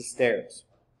case of stairs.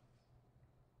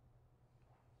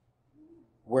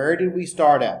 Where did we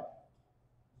start at?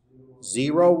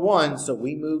 0, 1, so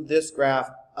we moved this graph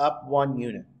up 1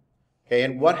 unit. Okay,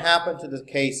 and what happened to the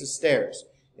case of stairs?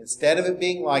 Instead of it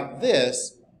being like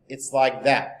this, it's like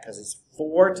that, because it's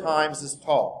 4 times as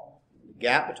tall. The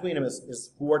gap between them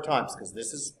is 4 times, because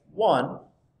this is 1,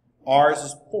 ours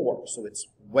is 4, so it's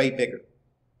way bigger.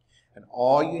 And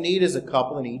all you need is a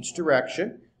couple in each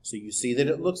direction, so you see that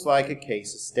it looks like a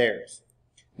case of stairs.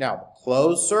 Now, the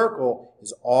closed circle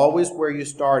is always where you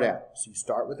start at. So you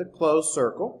start with a closed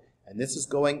circle, and this is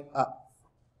going up.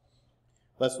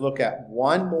 Let's look at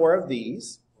one more of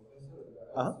these.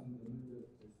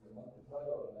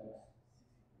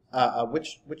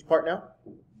 Which part now?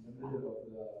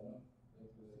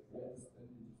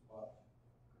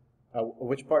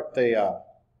 Which part?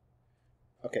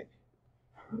 Okay.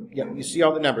 Yeah, you see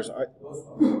all the numbers.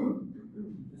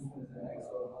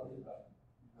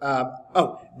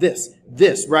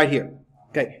 This right here.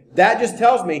 Okay, that just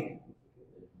tells me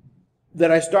that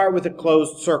I start with a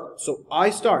closed circle. So I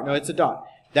start, no, it's a dot.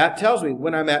 That tells me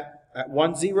when I'm at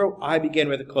 1, 0, I begin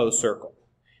with a closed circle.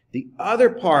 The other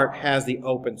part has the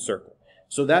open circle.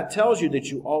 So that tells you that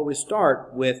you always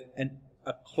start with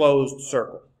a closed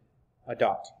circle, a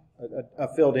dot, a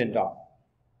filled in dot.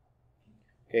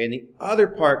 Okay, and the other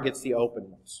part gets the open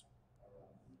ones.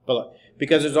 Below.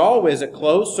 Because there's always a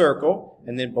closed circle,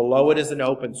 and then below it is an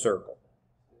open circle.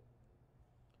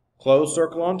 Closed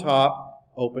circle on top,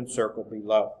 open circle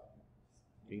below.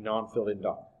 The non-filled in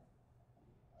dot.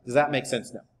 Does that make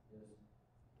sense now?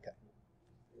 Okay.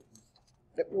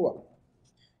 Yep, you're welcome.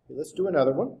 Okay, let's do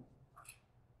another one.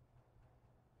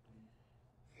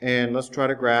 And let's try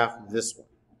to graph this one.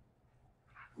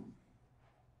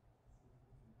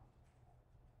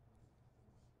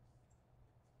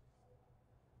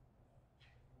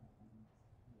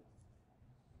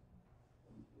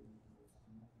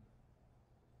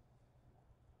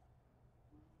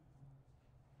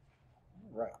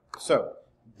 Right. So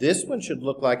this one should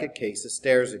look like a case of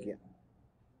stairs again.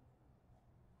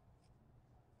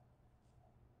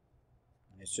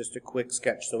 It's just a quick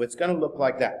sketch. So it's going to look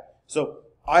like that. So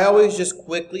I always just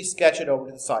quickly sketch it over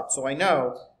to the side. So I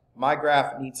know my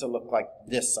graph needs to look like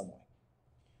this somewhere.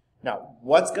 Now,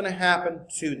 what's going to happen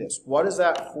to this? What does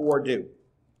that 4 do?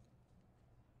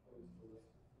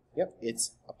 Yep,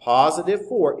 it's a positive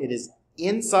 4. It is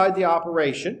inside the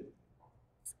operation.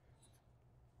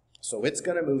 So it's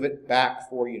going to move it back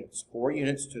 4 units. 4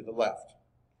 units to the left.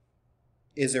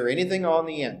 Is there anything on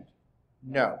the end?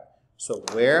 No. So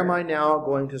where am I now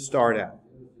going to start at?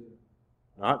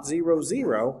 Not 0,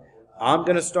 0. I'm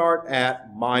going to start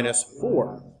at minus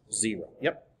 4, 0.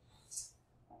 Yep.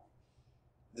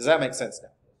 Does that make sense now?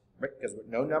 Right? Because with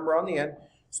no number on the end,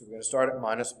 so we're going to start at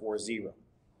minus 4, 0.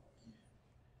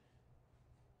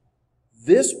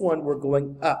 This one we're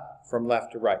going up from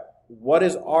left to right. What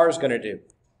is ours going to do?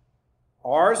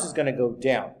 Ours is going to go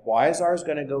down. Why is ours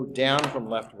going to go down from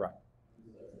left to right?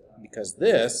 Because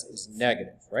this is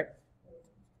negative, right?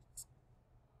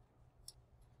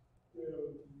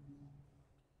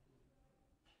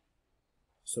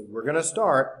 So we're going to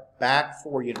start back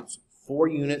 4 units. 4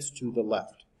 units to the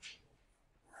left.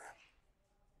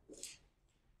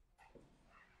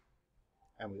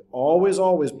 And we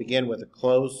always begin with a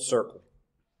closed circle.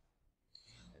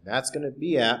 And that's going to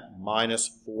be at minus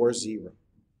 4, 0.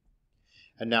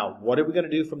 And now, what are we going to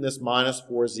do from this minus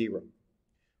 4, 0?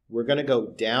 We're going to go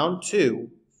down 2,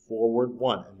 forward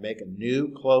 1, and make a new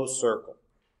closed circle.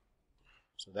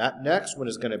 So that next one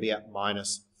is going to be at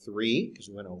minus 3, because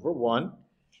we went over 1.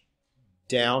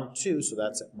 Down 2, so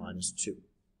that's at minus 2.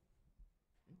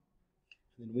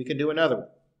 And then we can do another one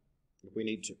if we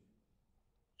need to.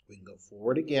 We can go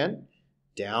forward again,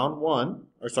 down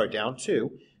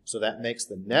 2, so that makes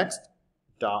the next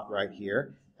dot right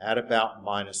here at about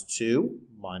minus 2,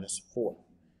 minus 4.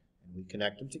 And we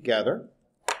connect them together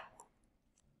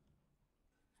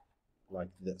like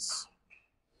this.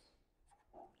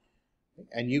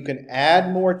 And you can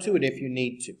add more to it if you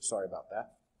need to. Sorry about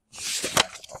that.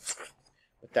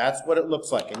 But that's what it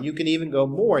looks like. And you can even go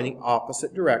more in the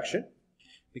opposite direction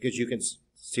because you can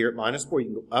see at minus 4. You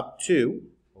can go up 2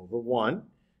 over 1.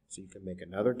 So you can make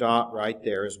another dot right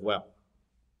there as well.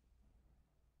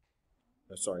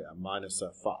 minus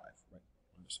 5, right?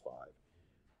 Minus 5,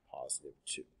 positive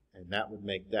 2. And that would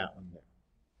make that one there.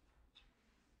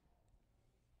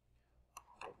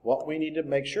 What we need to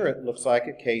make sure it looks like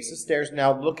a case of stairs.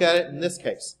 Now look at it in this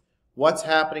case. What's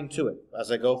happening to it?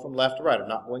 As I go from left to right, I'm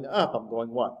not going up, I'm going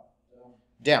what?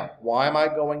 Down. Why am I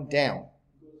going down?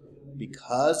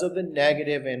 Because of the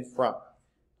negative in front.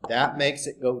 That makes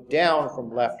it go down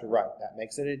from left to right. That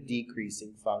makes it a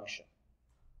decreasing function.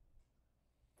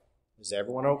 Is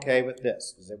everyone okay with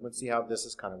this? Does everyone see how this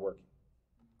is kind of working?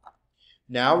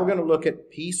 Now we're going to look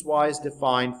at piecewise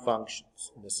defined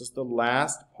functions. And this is the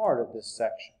last part of this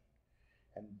section.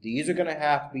 And these are going to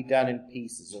have to be done in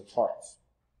pieces or parts.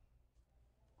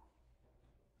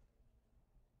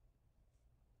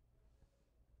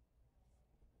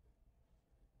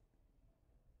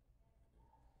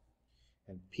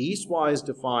 And piecewise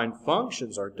defined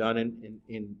functions are done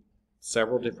in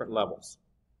several different levels.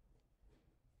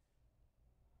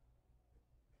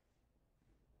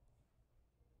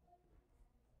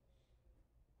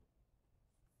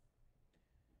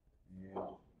 And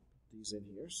put these in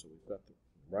here so we've got the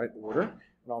right order. And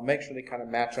I'll make sure they kind of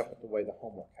match up with the way the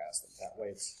homework has them. That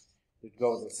way it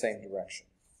goes in the same direction.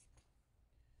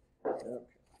 Okay.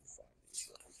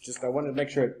 Just I wanted to make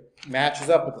sure it matches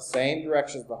up with the same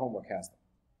direction as the homework has them.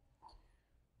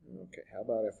 Okay, how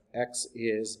about if x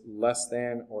is less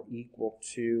than or equal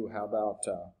to, how about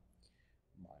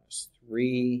minus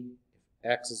 3?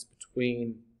 If x is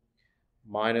between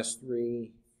minus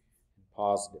 3 and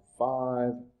positive 5,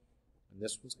 and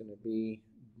this one's going to be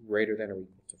greater than or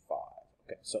equal to 5.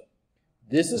 Okay, so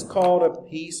this is called a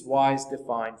piecewise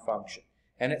defined function,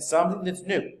 and it's something that's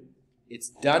new. It's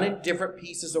done in different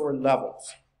pieces or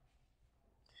levels.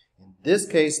 In this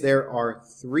case, there are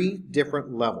 3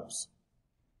 different levels.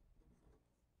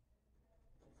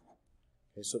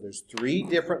 Okay, so there's 3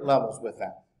 different levels with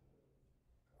that.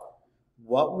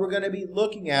 What we're going to be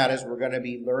looking at is we're going to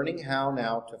be learning how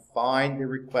now to find the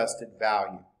requested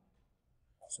value.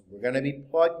 So we're going to be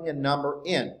plugging a number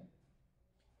in,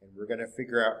 and we're going to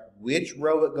figure out which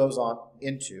row it goes on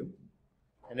into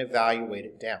and evaluate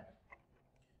it down.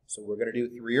 So we're going to do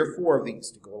 3 or 4 of these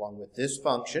to go along with this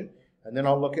function, and then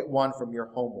I'll look at one from your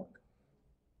homework.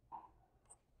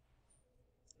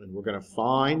 And we're going to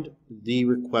find the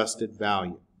requested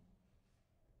value.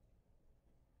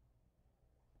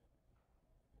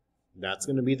 That's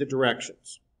going to be the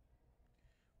directions.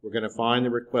 We're going to find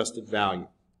the requested value.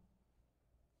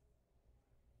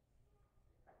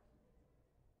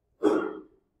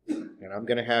 And I'm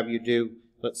going to have you do,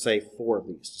 let's say, 4 of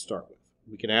these to start with.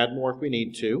 We can add more if we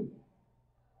need to.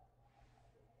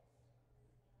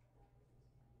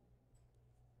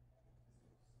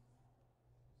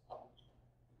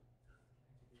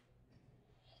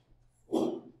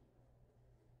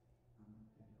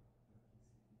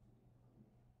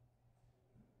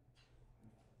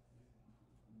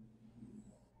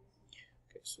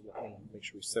 So let me make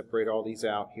sure we separate all these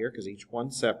out here because each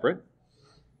one's separate.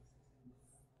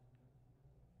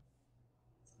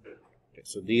 Okay,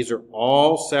 so these are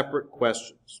all separate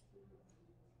questions.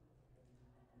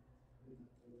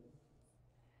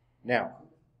 Now,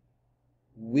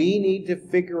 we need to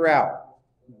figure out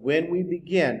when we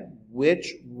begin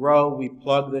which row we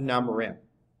plug the number in.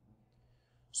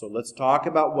 So let's talk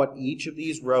about what each of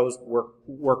these rows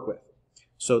work with.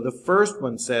 So the first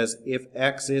one says if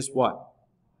x is what?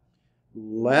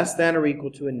 Less than or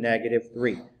equal to a negative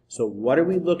 3. So what are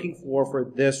we looking for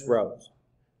this row?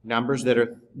 Numbers that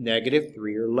are negative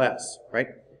 3 or less, right?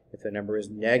 If the number is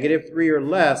negative 3 or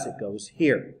less, it goes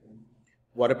here.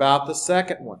 What about the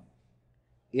second one?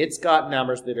 It's got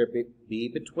numbers that are be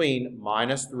between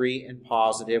minus 3 and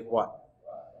positive what?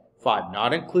 5.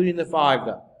 Not including the 5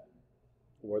 though,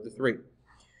 or the 3.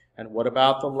 And what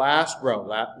about the last row,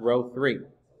 row 3?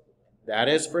 That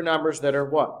is for numbers that are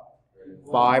what?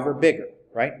 5 or bigger,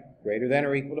 right? Greater than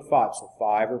or equal to 5. So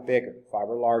 5 or bigger, 5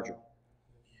 or larger.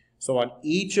 So on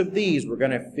each of these, we're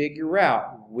going to figure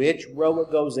out which row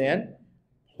it goes in,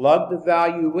 plug the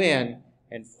value in,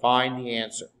 and find the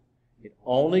answer. It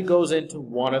only goes into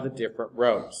one of the different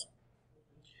rows.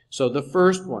 So the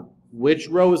first one, which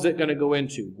row is it going to go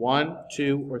into? 1,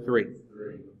 2, or 3?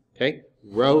 3. Okay,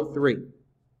 row 3.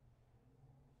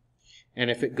 And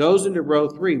if it goes into row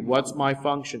 3, what's my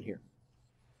function here?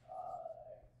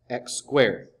 X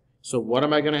squared. So what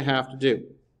am I going to have to do?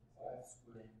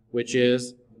 Which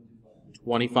is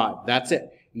 25. That's it.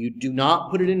 You do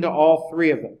not put it into all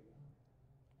 3 of them.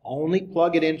 Only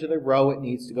plug it into the row it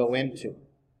needs to go into.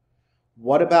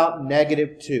 What about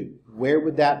negative 2? Where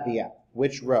would that be at?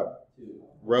 Which row? 2.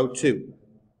 Row 2.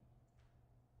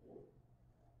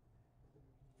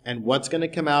 And what's going to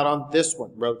come out on this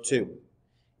one, row 2?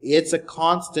 It's a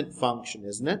constant function,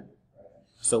 isn't it?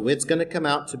 So it's going to come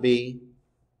out to be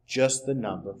just the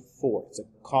number 4. It's a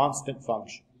constant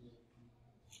function.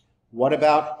 What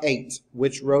about 8?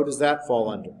 Which row does that fall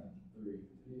under?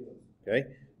 Okay,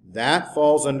 that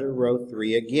falls under row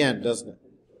 3 again, doesn't it?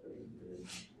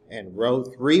 And row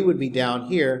 3 would be down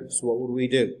here, so what would we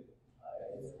do?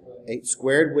 8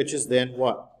 squared, which is then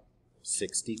what?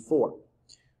 64.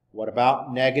 What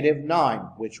about negative 9?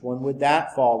 Which one would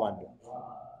that fall under?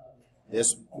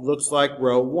 This looks like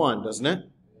row 1, doesn't it?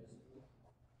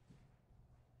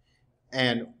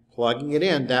 And plugging it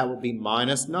in, that would be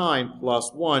minus 9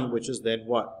 plus 1, which is then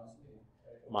what?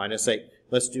 Minus 8.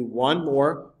 Let's do one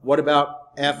more. What about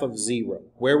f of 0?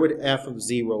 Where would f of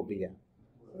 0 be at?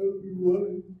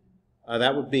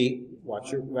 That would be,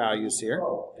 watch your values here.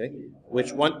 Okay.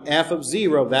 Which one? F of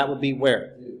 0, that would be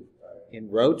where? In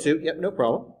row 2. Yep, no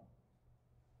problem.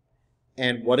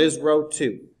 And what is row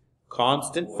 2?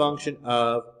 Constant function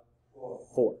of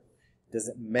 4. Does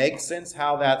it make sense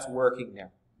how that's working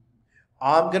now?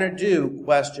 I'm going to do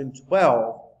question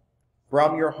 12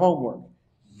 from your homework.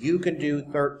 You can do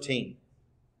 13.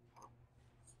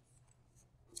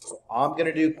 So I'm going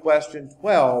to do question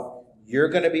 12. You're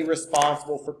going to be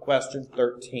responsible for question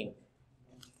 13.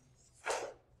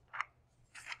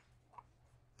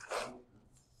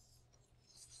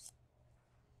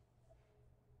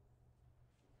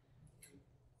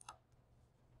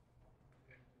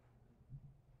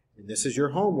 And this is your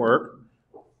homework,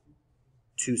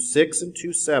 2.6 and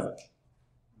 2.7.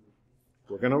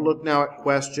 We're going to look now at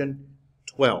question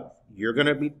 12. You're going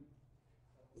to be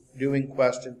doing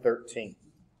question 13.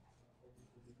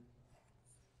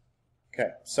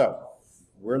 Okay, so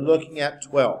we're looking at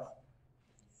 12.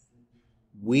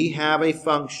 We have a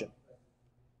function.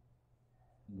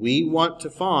 We want to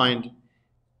find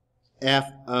f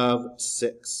of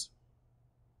 6.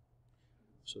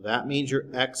 So that means your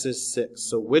x is 6.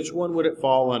 So which one would it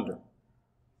fall under?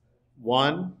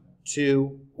 1,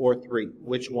 2, or 3?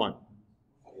 Which one?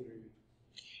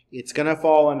 It's going to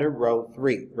fall under row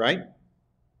 3, right?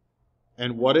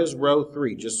 And what is row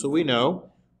 3? Just so we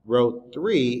know, row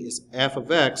 3 is f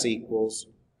of x equals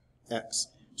x.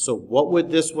 So what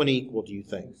would this one equal, do you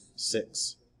think?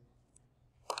 6.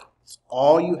 That's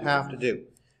all you have to do.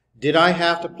 Did I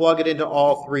have to plug it into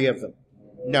all 3 of them?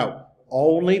 No.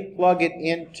 Only plug it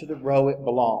into the row it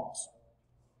belongs.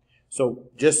 So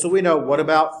just so we know, what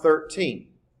about 13?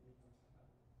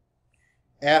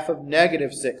 F of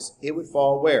negative 6, it would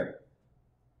fall where?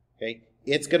 Okay,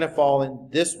 it's going to fall in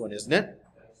this one, isn't it?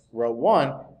 Row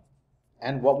 1.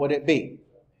 And what would it be?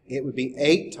 It would be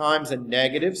 8 times a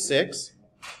negative 6,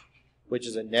 which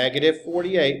is a negative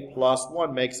 48, plus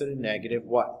 1 makes it a negative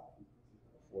what?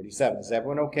 47. Is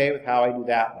everyone okay with how I do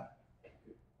that one?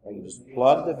 Well, you just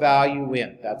plug the value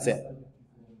in. That's it.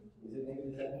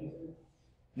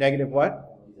 Negative what?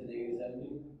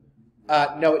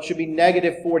 No, it should be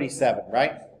negative 47,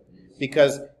 right?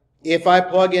 Because if I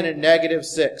plug in a negative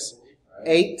 6,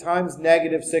 8 times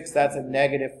negative 6, that's a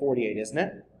negative 48, isn't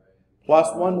it? Plus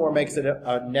 1 more makes it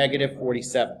a negative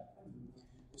 47.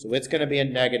 So it's going to be a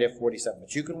negative 47.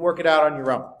 But you can work it out on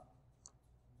your own.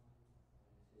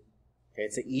 Okay,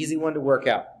 it's an easy one to work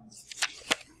out.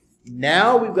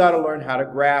 Now we've got to learn how to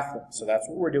graph them. So that's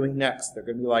what we're doing next. They're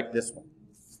going to be like this one.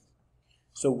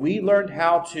 So we learned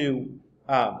how to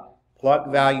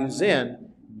plug values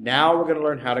in. Now we're going to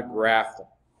learn how to graph them.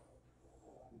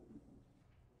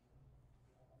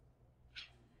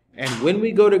 And when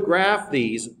we go to graph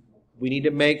these, we need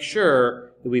to make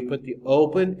sure that we put the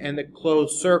open and the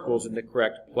closed circles in the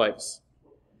correct place.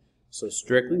 So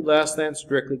strictly less than,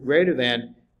 strictly greater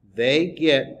than, they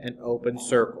get an open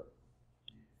circle.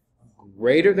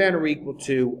 Greater than or equal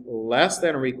to, less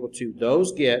than or equal to,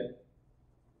 those get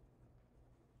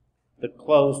the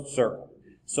closed circle.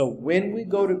 So when we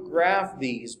go to graph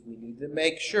these, we need to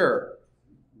make sure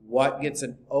what gets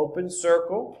an open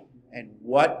circle and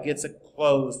what gets a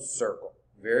closed circle.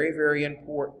 Very, very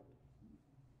important.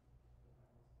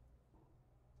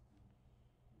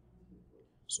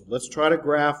 So let's try to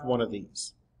graph one of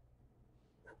these.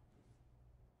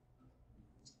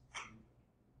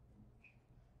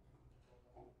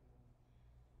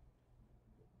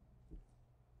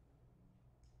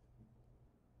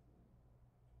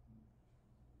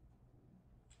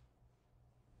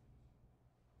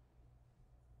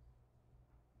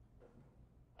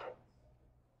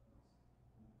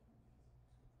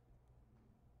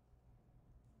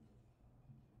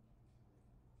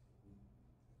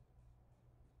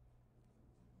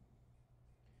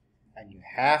 And you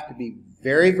have to be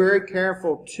very, very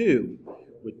careful, too,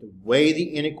 with the way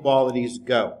the inequalities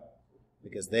go,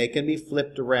 because they can be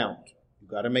flipped around.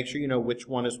 You've got to make sure you know which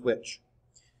one is which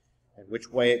and which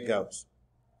way it goes.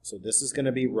 So this is going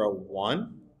to be row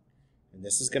 1, and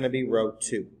this is going to be row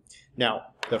 2. Now,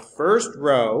 the first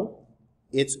row,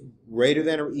 it's greater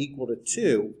than or equal to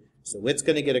 2, so it's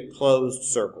going to get a closed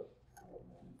circle.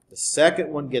 The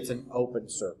second one gets an open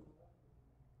circle.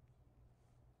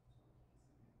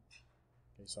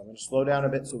 Okay, so I'm going to slow down a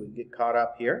bit so we can get caught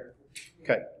up here.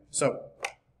 Okay, so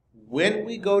when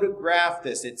we go to graph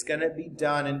this, it's going to be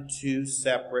done in 2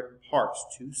 separate parts,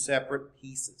 2 separate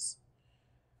pieces.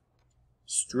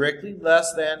 Strictly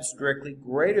less than, strictly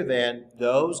greater than,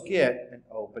 those get an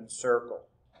open circle.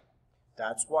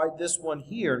 That's why this one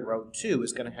here in row 2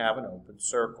 is going to have an open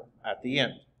circle at the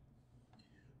end.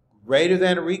 Greater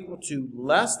than or equal to,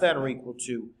 less than or equal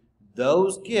to,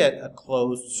 those get a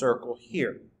closed circle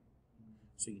here.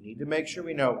 So you need to make sure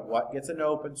we know what gets an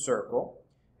open circle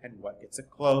and what gets a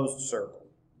closed circle.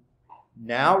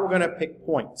 Now we're going to pick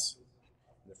points.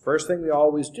 The first thing we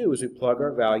always do is we plug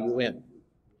our value in.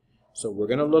 So we're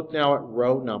going to look now at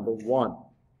row number 1.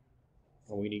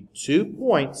 And we need 2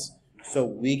 points so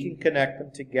we can connect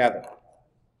them together.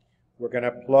 We're going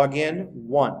to plug in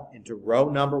 1 into row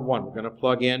number 1. We're going to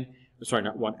plug in, sorry,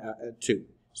 not 1, 2.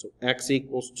 So x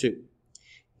equals 2.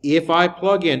 If I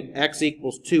plug in x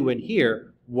equals 2 in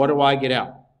here, what do I get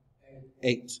out?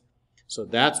 8. So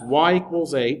that's y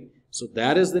equals 8. So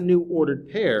that is the new ordered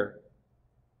pair,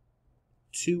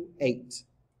 2, 8.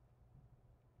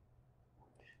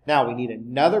 Now we need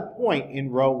another point in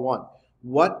row 1.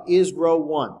 What is row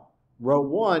 1? Row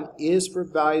 1 is for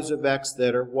values of x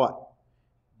that are what?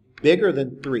 Bigger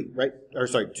than 3, right? Or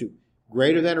sorry, 2.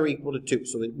 Greater than or equal to 2.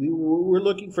 So we're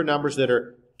looking for numbers that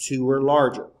are 2 or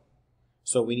larger.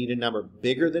 So we need a number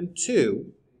bigger than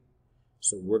 2.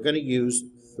 So we're going to use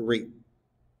 3.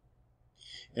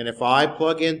 And if I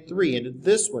plug in 3 into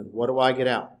this one, what do I get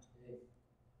out?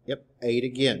 Yep, 8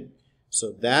 again.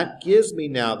 So that gives me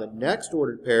now the next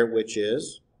ordered pair, which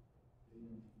is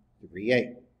 3, 8.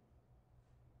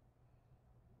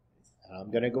 And I'm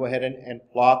going to go ahead and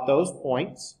plot those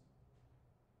points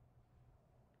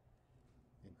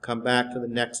and come back to the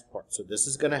next part. So this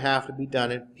is going to have to be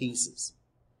done in pieces.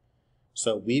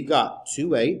 So we've got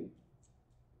 2, 8,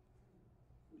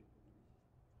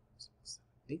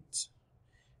 8,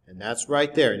 and that's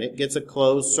right there, and it gets a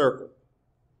closed circle.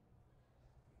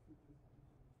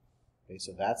 Okay,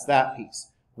 so that's that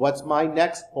piece. What's my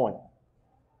next point?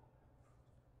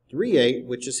 3, 8,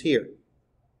 which is here.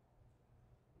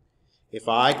 If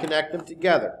I connect them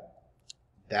together,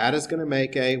 that is going to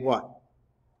make a what?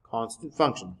 Constant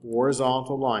function,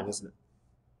 horizontal line, isn't it?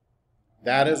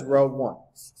 That is row 1.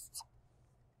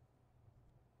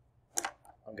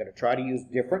 I'm going to try to use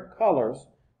different colors,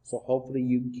 so hopefully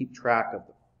you can keep track of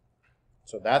them.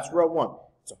 So that's row 1.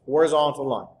 It's a horizontal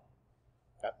line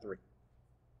at 3.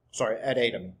 Sorry, at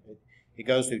 8. I mean, it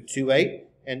goes through 2, 8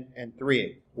 and 3,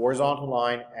 8. Horizontal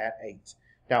line at 8.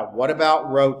 Now, what about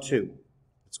row 2?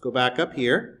 Let's go back up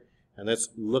here, and let's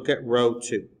look at row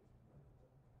 2.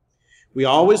 We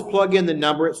always plug in the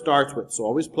number it starts with, so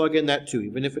always plug in that 2.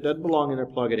 Even if it doesn't belong in there,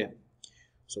 plug it in.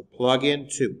 So plug in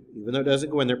 2. Even though it doesn't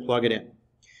go in there, plug it in.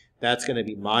 That's going to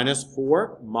be minus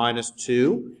 4, minus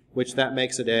 2, which that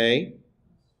makes it a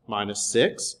minus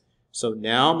 6. So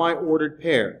now my ordered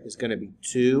pair is going to be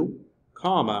 2,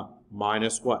 comma,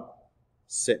 minus what?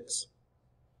 6.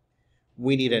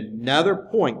 We need another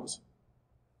point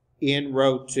in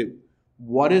row 2.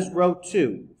 What is row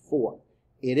 2 for?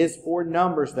 It is for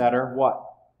numbers that are what?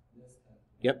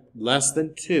 Yep, less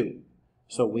than 2.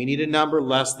 So we need a number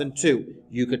less than 2.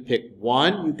 You could pick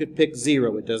 1, you could pick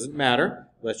 0. It doesn't matter.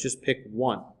 Let's just pick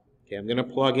 1. Okay, I'm going to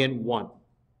plug in 1.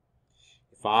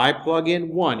 If I plug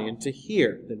in 1 into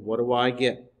here, then what do I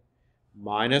get?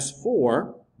 Minus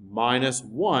 4 minus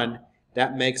 1,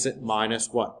 that makes it minus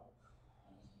what?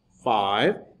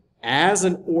 5. As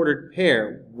an ordered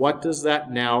pair, what does that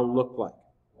now look like?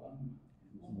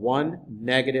 1,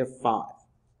 negative 5.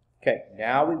 Okay,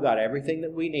 now we've got everything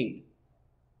that we need.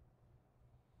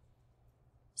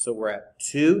 So we're at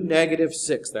 2, negative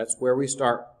 6. That's where we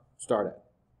start at.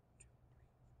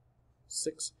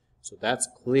 6. So that's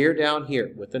clear down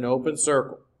here with an open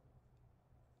circle.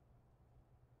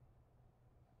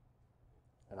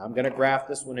 And I'm going to graph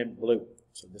this one in blue.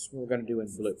 So this one we're going to do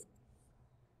in blue.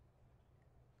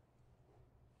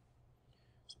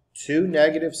 So 2,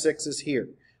 negative 6 is here.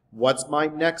 What's my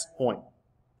next point?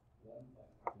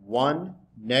 1,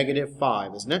 negative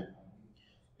 5, isn't it?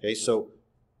 Okay, so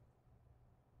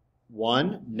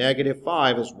 1, negative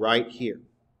 5 is right here.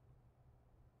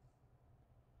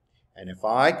 And if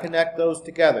I connect those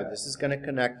together, this is going to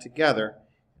connect together,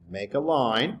 make a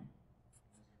line,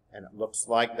 and it looks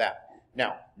like that.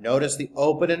 Now, notice the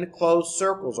open and closed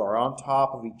circles are on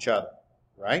top of each other,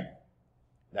 right?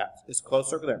 That is closed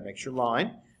circle there. Makes your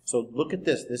line. So look at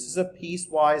this. This is a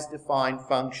piecewise defined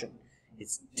function.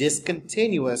 It's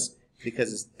discontinuous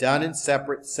because it's done in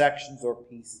separate sections or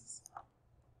pieces.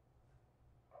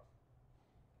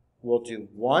 We'll do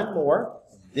one more.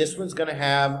 This one's going to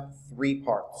have 3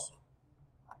 parts.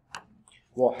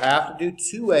 We'll have to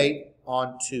do 2-8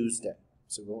 on Tuesday.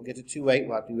 So we won't get to 2-8.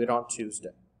 We'll have to do it on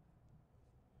Tuesday.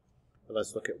 But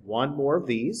let's look at one more of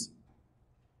these.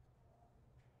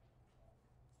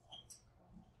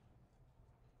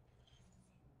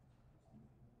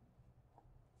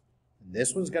 And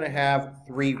this one's going to have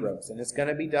 3 rows, and it's going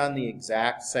to be done the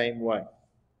exact same way.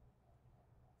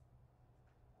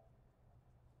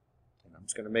 And I'm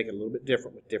just going to make it a little bit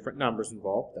different with different numbers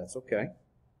involved. That's okay.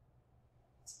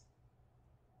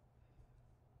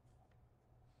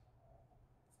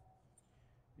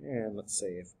 And let's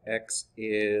say if x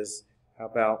is, how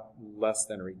about less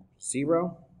than or equal to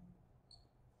 0?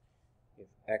 If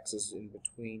x is in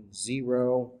between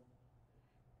 0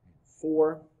 and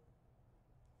 4.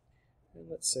 And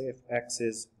let's say if x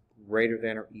is greater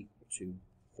than or equal to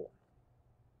 4.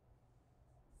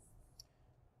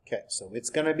 Okay, so it's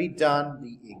going to be done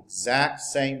the exact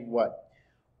same way.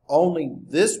 Only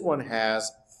this one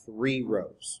has 3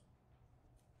 rows.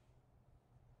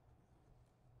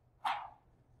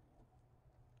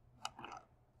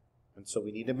 And so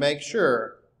we need to make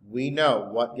sure we know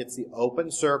what gets the open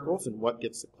circles and what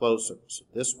gets the closed circles. So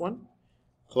this one,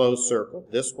 closed circle.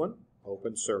 This one,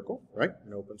 open circle, right?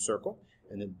 An open circle.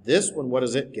 And then this one, what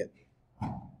does it get?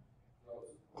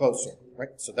 Closed circle, right?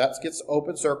 So that gets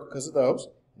open circle because of those.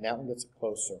 And that one gets a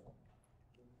closed circle.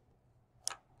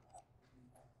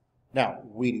 Now,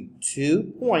 we do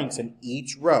 2 points in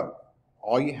each row.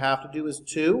 All you have to do is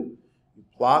 2. You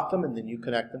plot them and then you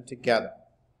connect them together.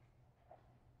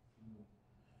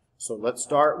 So let's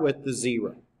start with the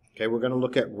 0. Okay, we're going to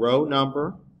look at row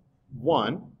number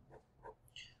 1.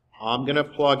 I'm going to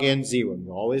plug in 0.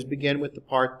 You always begin with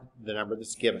the number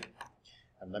that's given.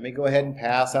 And let me go ahead and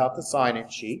pass out the sign-in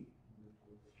sheet.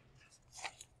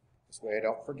 This way I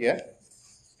don't forget.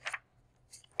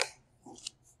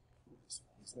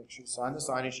 Let's make sure you sign the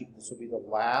sign-in sheet. This will be the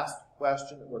last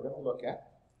question that we're going to look at.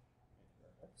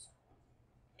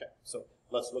 Okay, so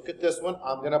let's look at this one.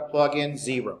 I'm going to plug in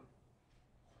 0.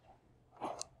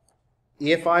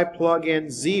 If I plug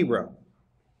in 0,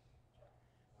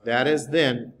 that is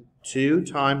then 2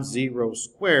 times 0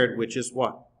 squared, which is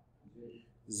what?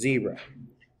 0.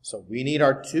 So we need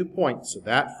our 2 points. So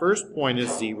that first point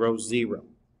is 0, 0.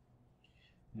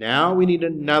 Now we need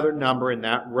another number in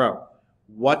that row.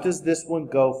 What does this one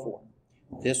go for?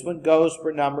 This one goes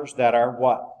for numbers that are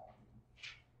what?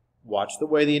 Watch the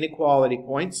way the inequality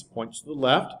points to the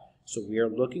left. So we are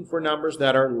looking for numbers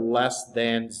that are less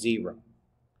than 0.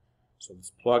 So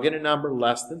let's plug in a number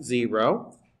less than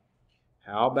 0.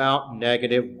 How about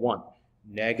negative 1?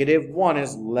 Negative 1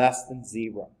 is less than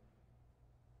 0.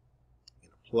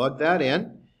 Plug that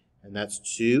in, and that's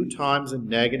 2 times a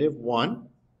negative 1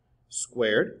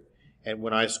 squared. And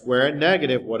when I square a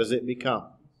negative, what does it become?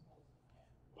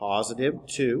 Positive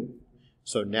 2.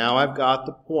 So now I've got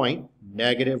the point,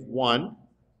 negative 1,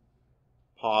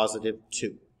 positive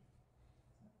 2.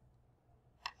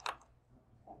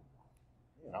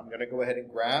 And I'm going to go ahead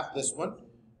and graph this one.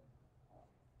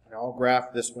 And I'll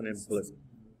graph this one in blue.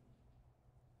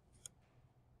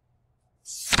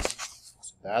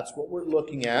 So that's what we're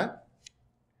looking at.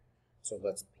 So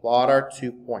let's plot our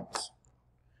 2 points.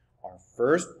 Our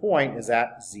first point is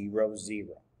at 0, 0.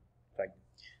 I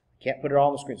can't put it all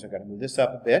on the screen, so I've got to move this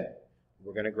up a bit.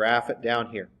 We're going to graph it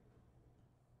down here.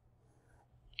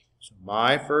 So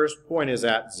my first point is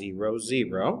at 0,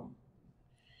 0.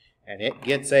 And it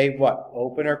gets a what?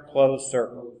 Open or closed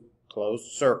circle?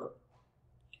 Closed circle.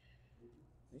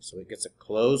 So it gets a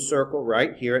closed circle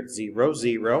right here at 0,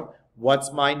 0.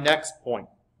 What's my next point?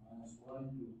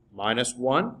 Minus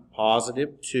 1,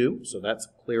 positive 2. So that's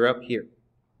clear up here.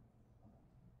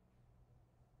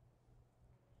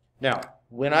 Now,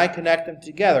 when I connect them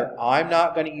together, I'm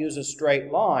not going to use a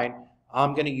straight line.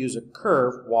 I'm going to use a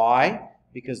curve. Why?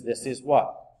 Because this is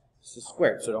what? This is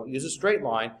squared. So don't use a straight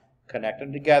line. Connect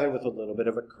them together with a little bit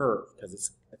of a curve because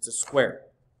it's a square.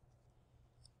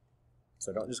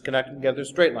 So don't just connect them together a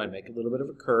straight line. Make a little bit of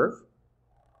a curve.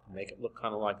 Make it look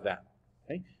kind of like that.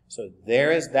 Okay? So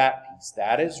there is that piece.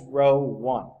 That is row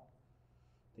 1.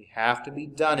 They have to be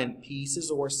done in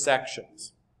pieces or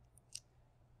sections.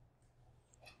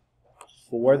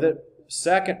 For the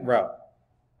second row,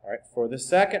 all right, for the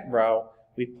second row,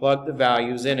 we plug the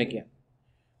values in again.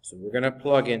 So we're going to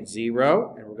plug in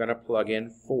 0 and we're going to plug in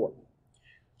 4.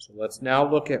 So let's now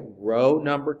look at row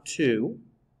number 2.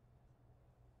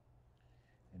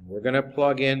 And we're going to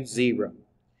plug in 0.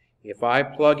 If I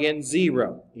plug in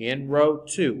 0 in row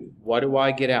 2, what do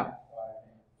I get out?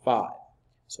 5.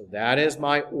 So that is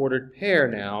my ordered pair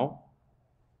now,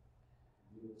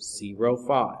 0,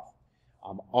 5.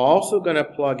 I'm also going to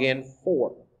plug in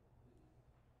 4.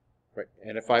 Right.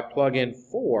 And if I plug in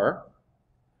 4,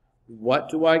 what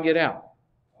do I get out?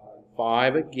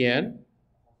 5 again.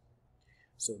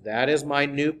 So that is my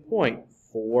new point,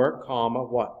 4, comma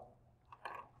what?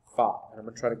 5. And I'm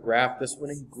going to try to graph this one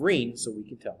in green so we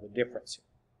can tell the difference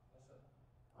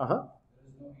here.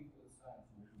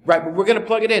 Right, but we're going to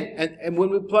plug it in. And when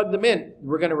we plug them in,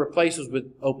 we're going to replace those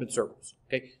with open circles.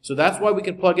 Okay, so that's why we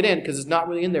can plug it in, because it's not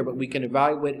really in there, but we can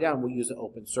evaluate it down. We'll use an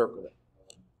open circle.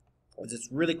 Because it's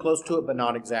really close to it, but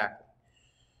not exactly.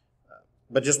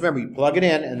 But just remember, you plug it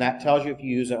in, and that tells you if you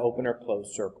use an open or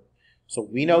closed circle. So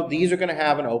we know these are going to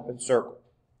have an open circle.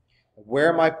 Where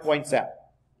are my points at?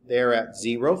 They're at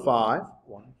 0, 5.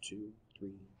 1, 2, 3,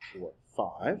 4,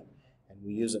 5. And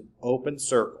we use an open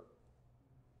circle.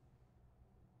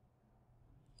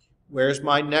 Where's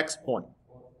my next point?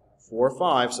 4,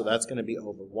 5. So that's going to be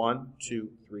over 1, 2,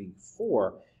 3,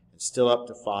 4. And still up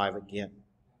to 5 again.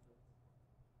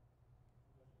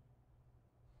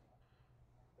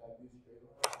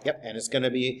 Yep, and it's going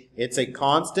to be, it's a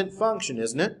constant function,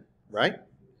 isn't it? Right?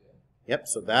 Yep,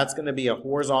 so that's going to be a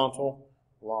horizontal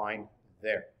line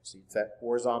there. See, it's that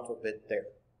horizontal bit there.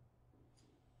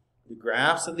 The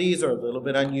graphs of these are a little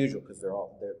bit unusual because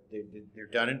they're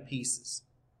done in pieces.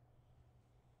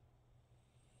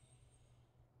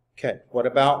 Okay, what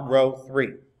about row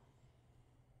 3?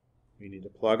 We need to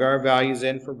plug our values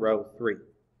in for row 3.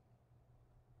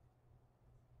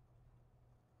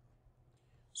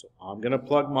 So I'm going to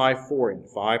plug my 4 in.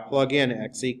 If I plug in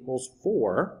x equals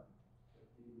 4,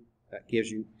 that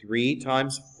gives you 3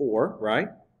 times 4, right?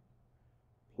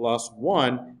 Plus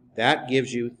 1, that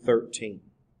gives you 13.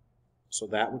 So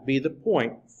that would be the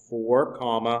point, 4,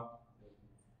 comma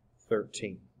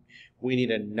 13. We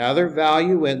need another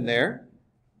value in there.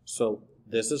 So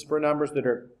this is for numbers that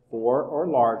are 4 or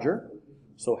larger.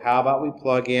 So how about we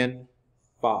plug in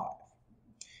 5?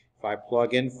 If I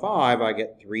plug in 5, I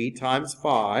get 3 times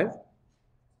 5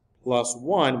 plus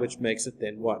 1, which makes it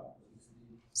then what?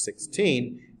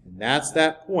 16. And that's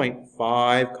that point,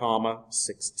 5, comma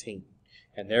 16.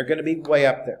 And they're going to be way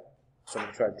up there. So I'm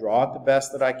going to try to draw it the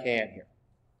best that I can here.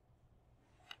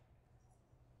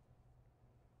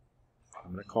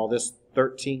 I'm going to call this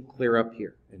 13 clear up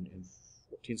here. And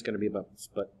 14 is going to be above this.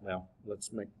 But, well,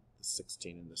 let's make the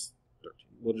 16 in this 13.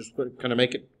 We'll just kind of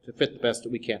make it to fit the best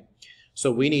that we can.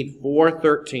 So we need 4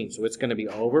 13. So it's going to be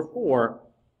over 4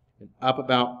 and up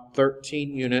about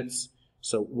 13 units.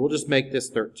 So we'll just make this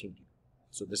 13.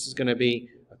 So this is going to be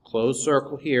a closed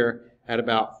circle here at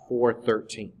about 4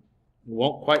 13. It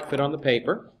won't quite fit on the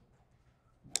paper.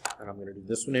 And I'm going to do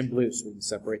this one in blue so we can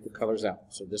separate the colors out.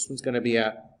 So this one's going to be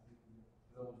at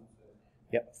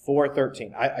 4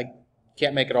 13. I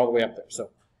can't make it all the way up there. So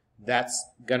that's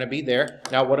going to be there.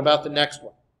 Now what about the next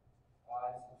one?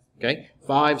 Okay,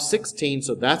 5 16,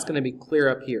 so that's going to be clear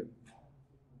up here.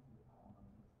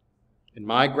 And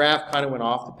my graph kind of went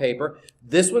off the paper.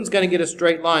 This one's going to get a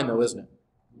straight line though, isn't it?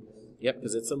 Yep,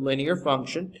 because it's a linear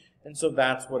function, and so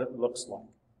that's what it looks like.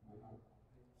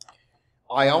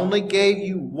 I only gave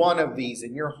you one of these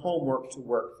in your homework to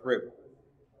work through.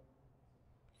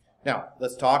 Now,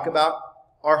 let's talk about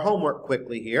our homework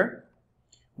quickly here.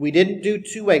 We didn't do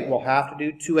 2-8. We'll have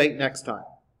to do 2-8 next time.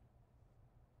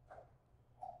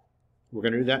 We're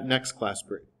going to do that next class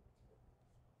period.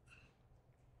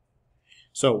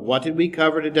 So what did we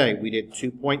cover today? We did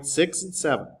 2.6 and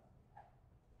 7.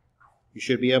 You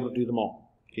should be able to do them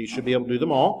all. Okay, you should be able to do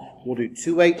them all. We'll do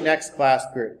 2-8 next class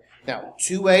period. Now,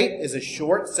 2-8 is a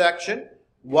short section.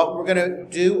 What we're going to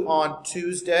do on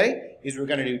Tuesday is we're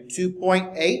going to do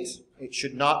 2.8. It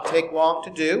should not take long to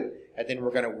do. And then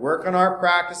we're going to work on our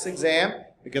practice exam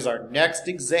because our next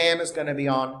exam is going to be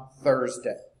on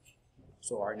Thursday.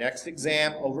 So our next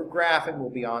exam over graphing will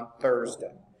be on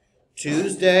Thursday.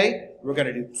 Tuesday, we're going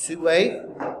to do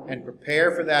 2-8 and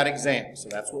prepare for that exam. So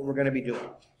that's what we're going to be doing.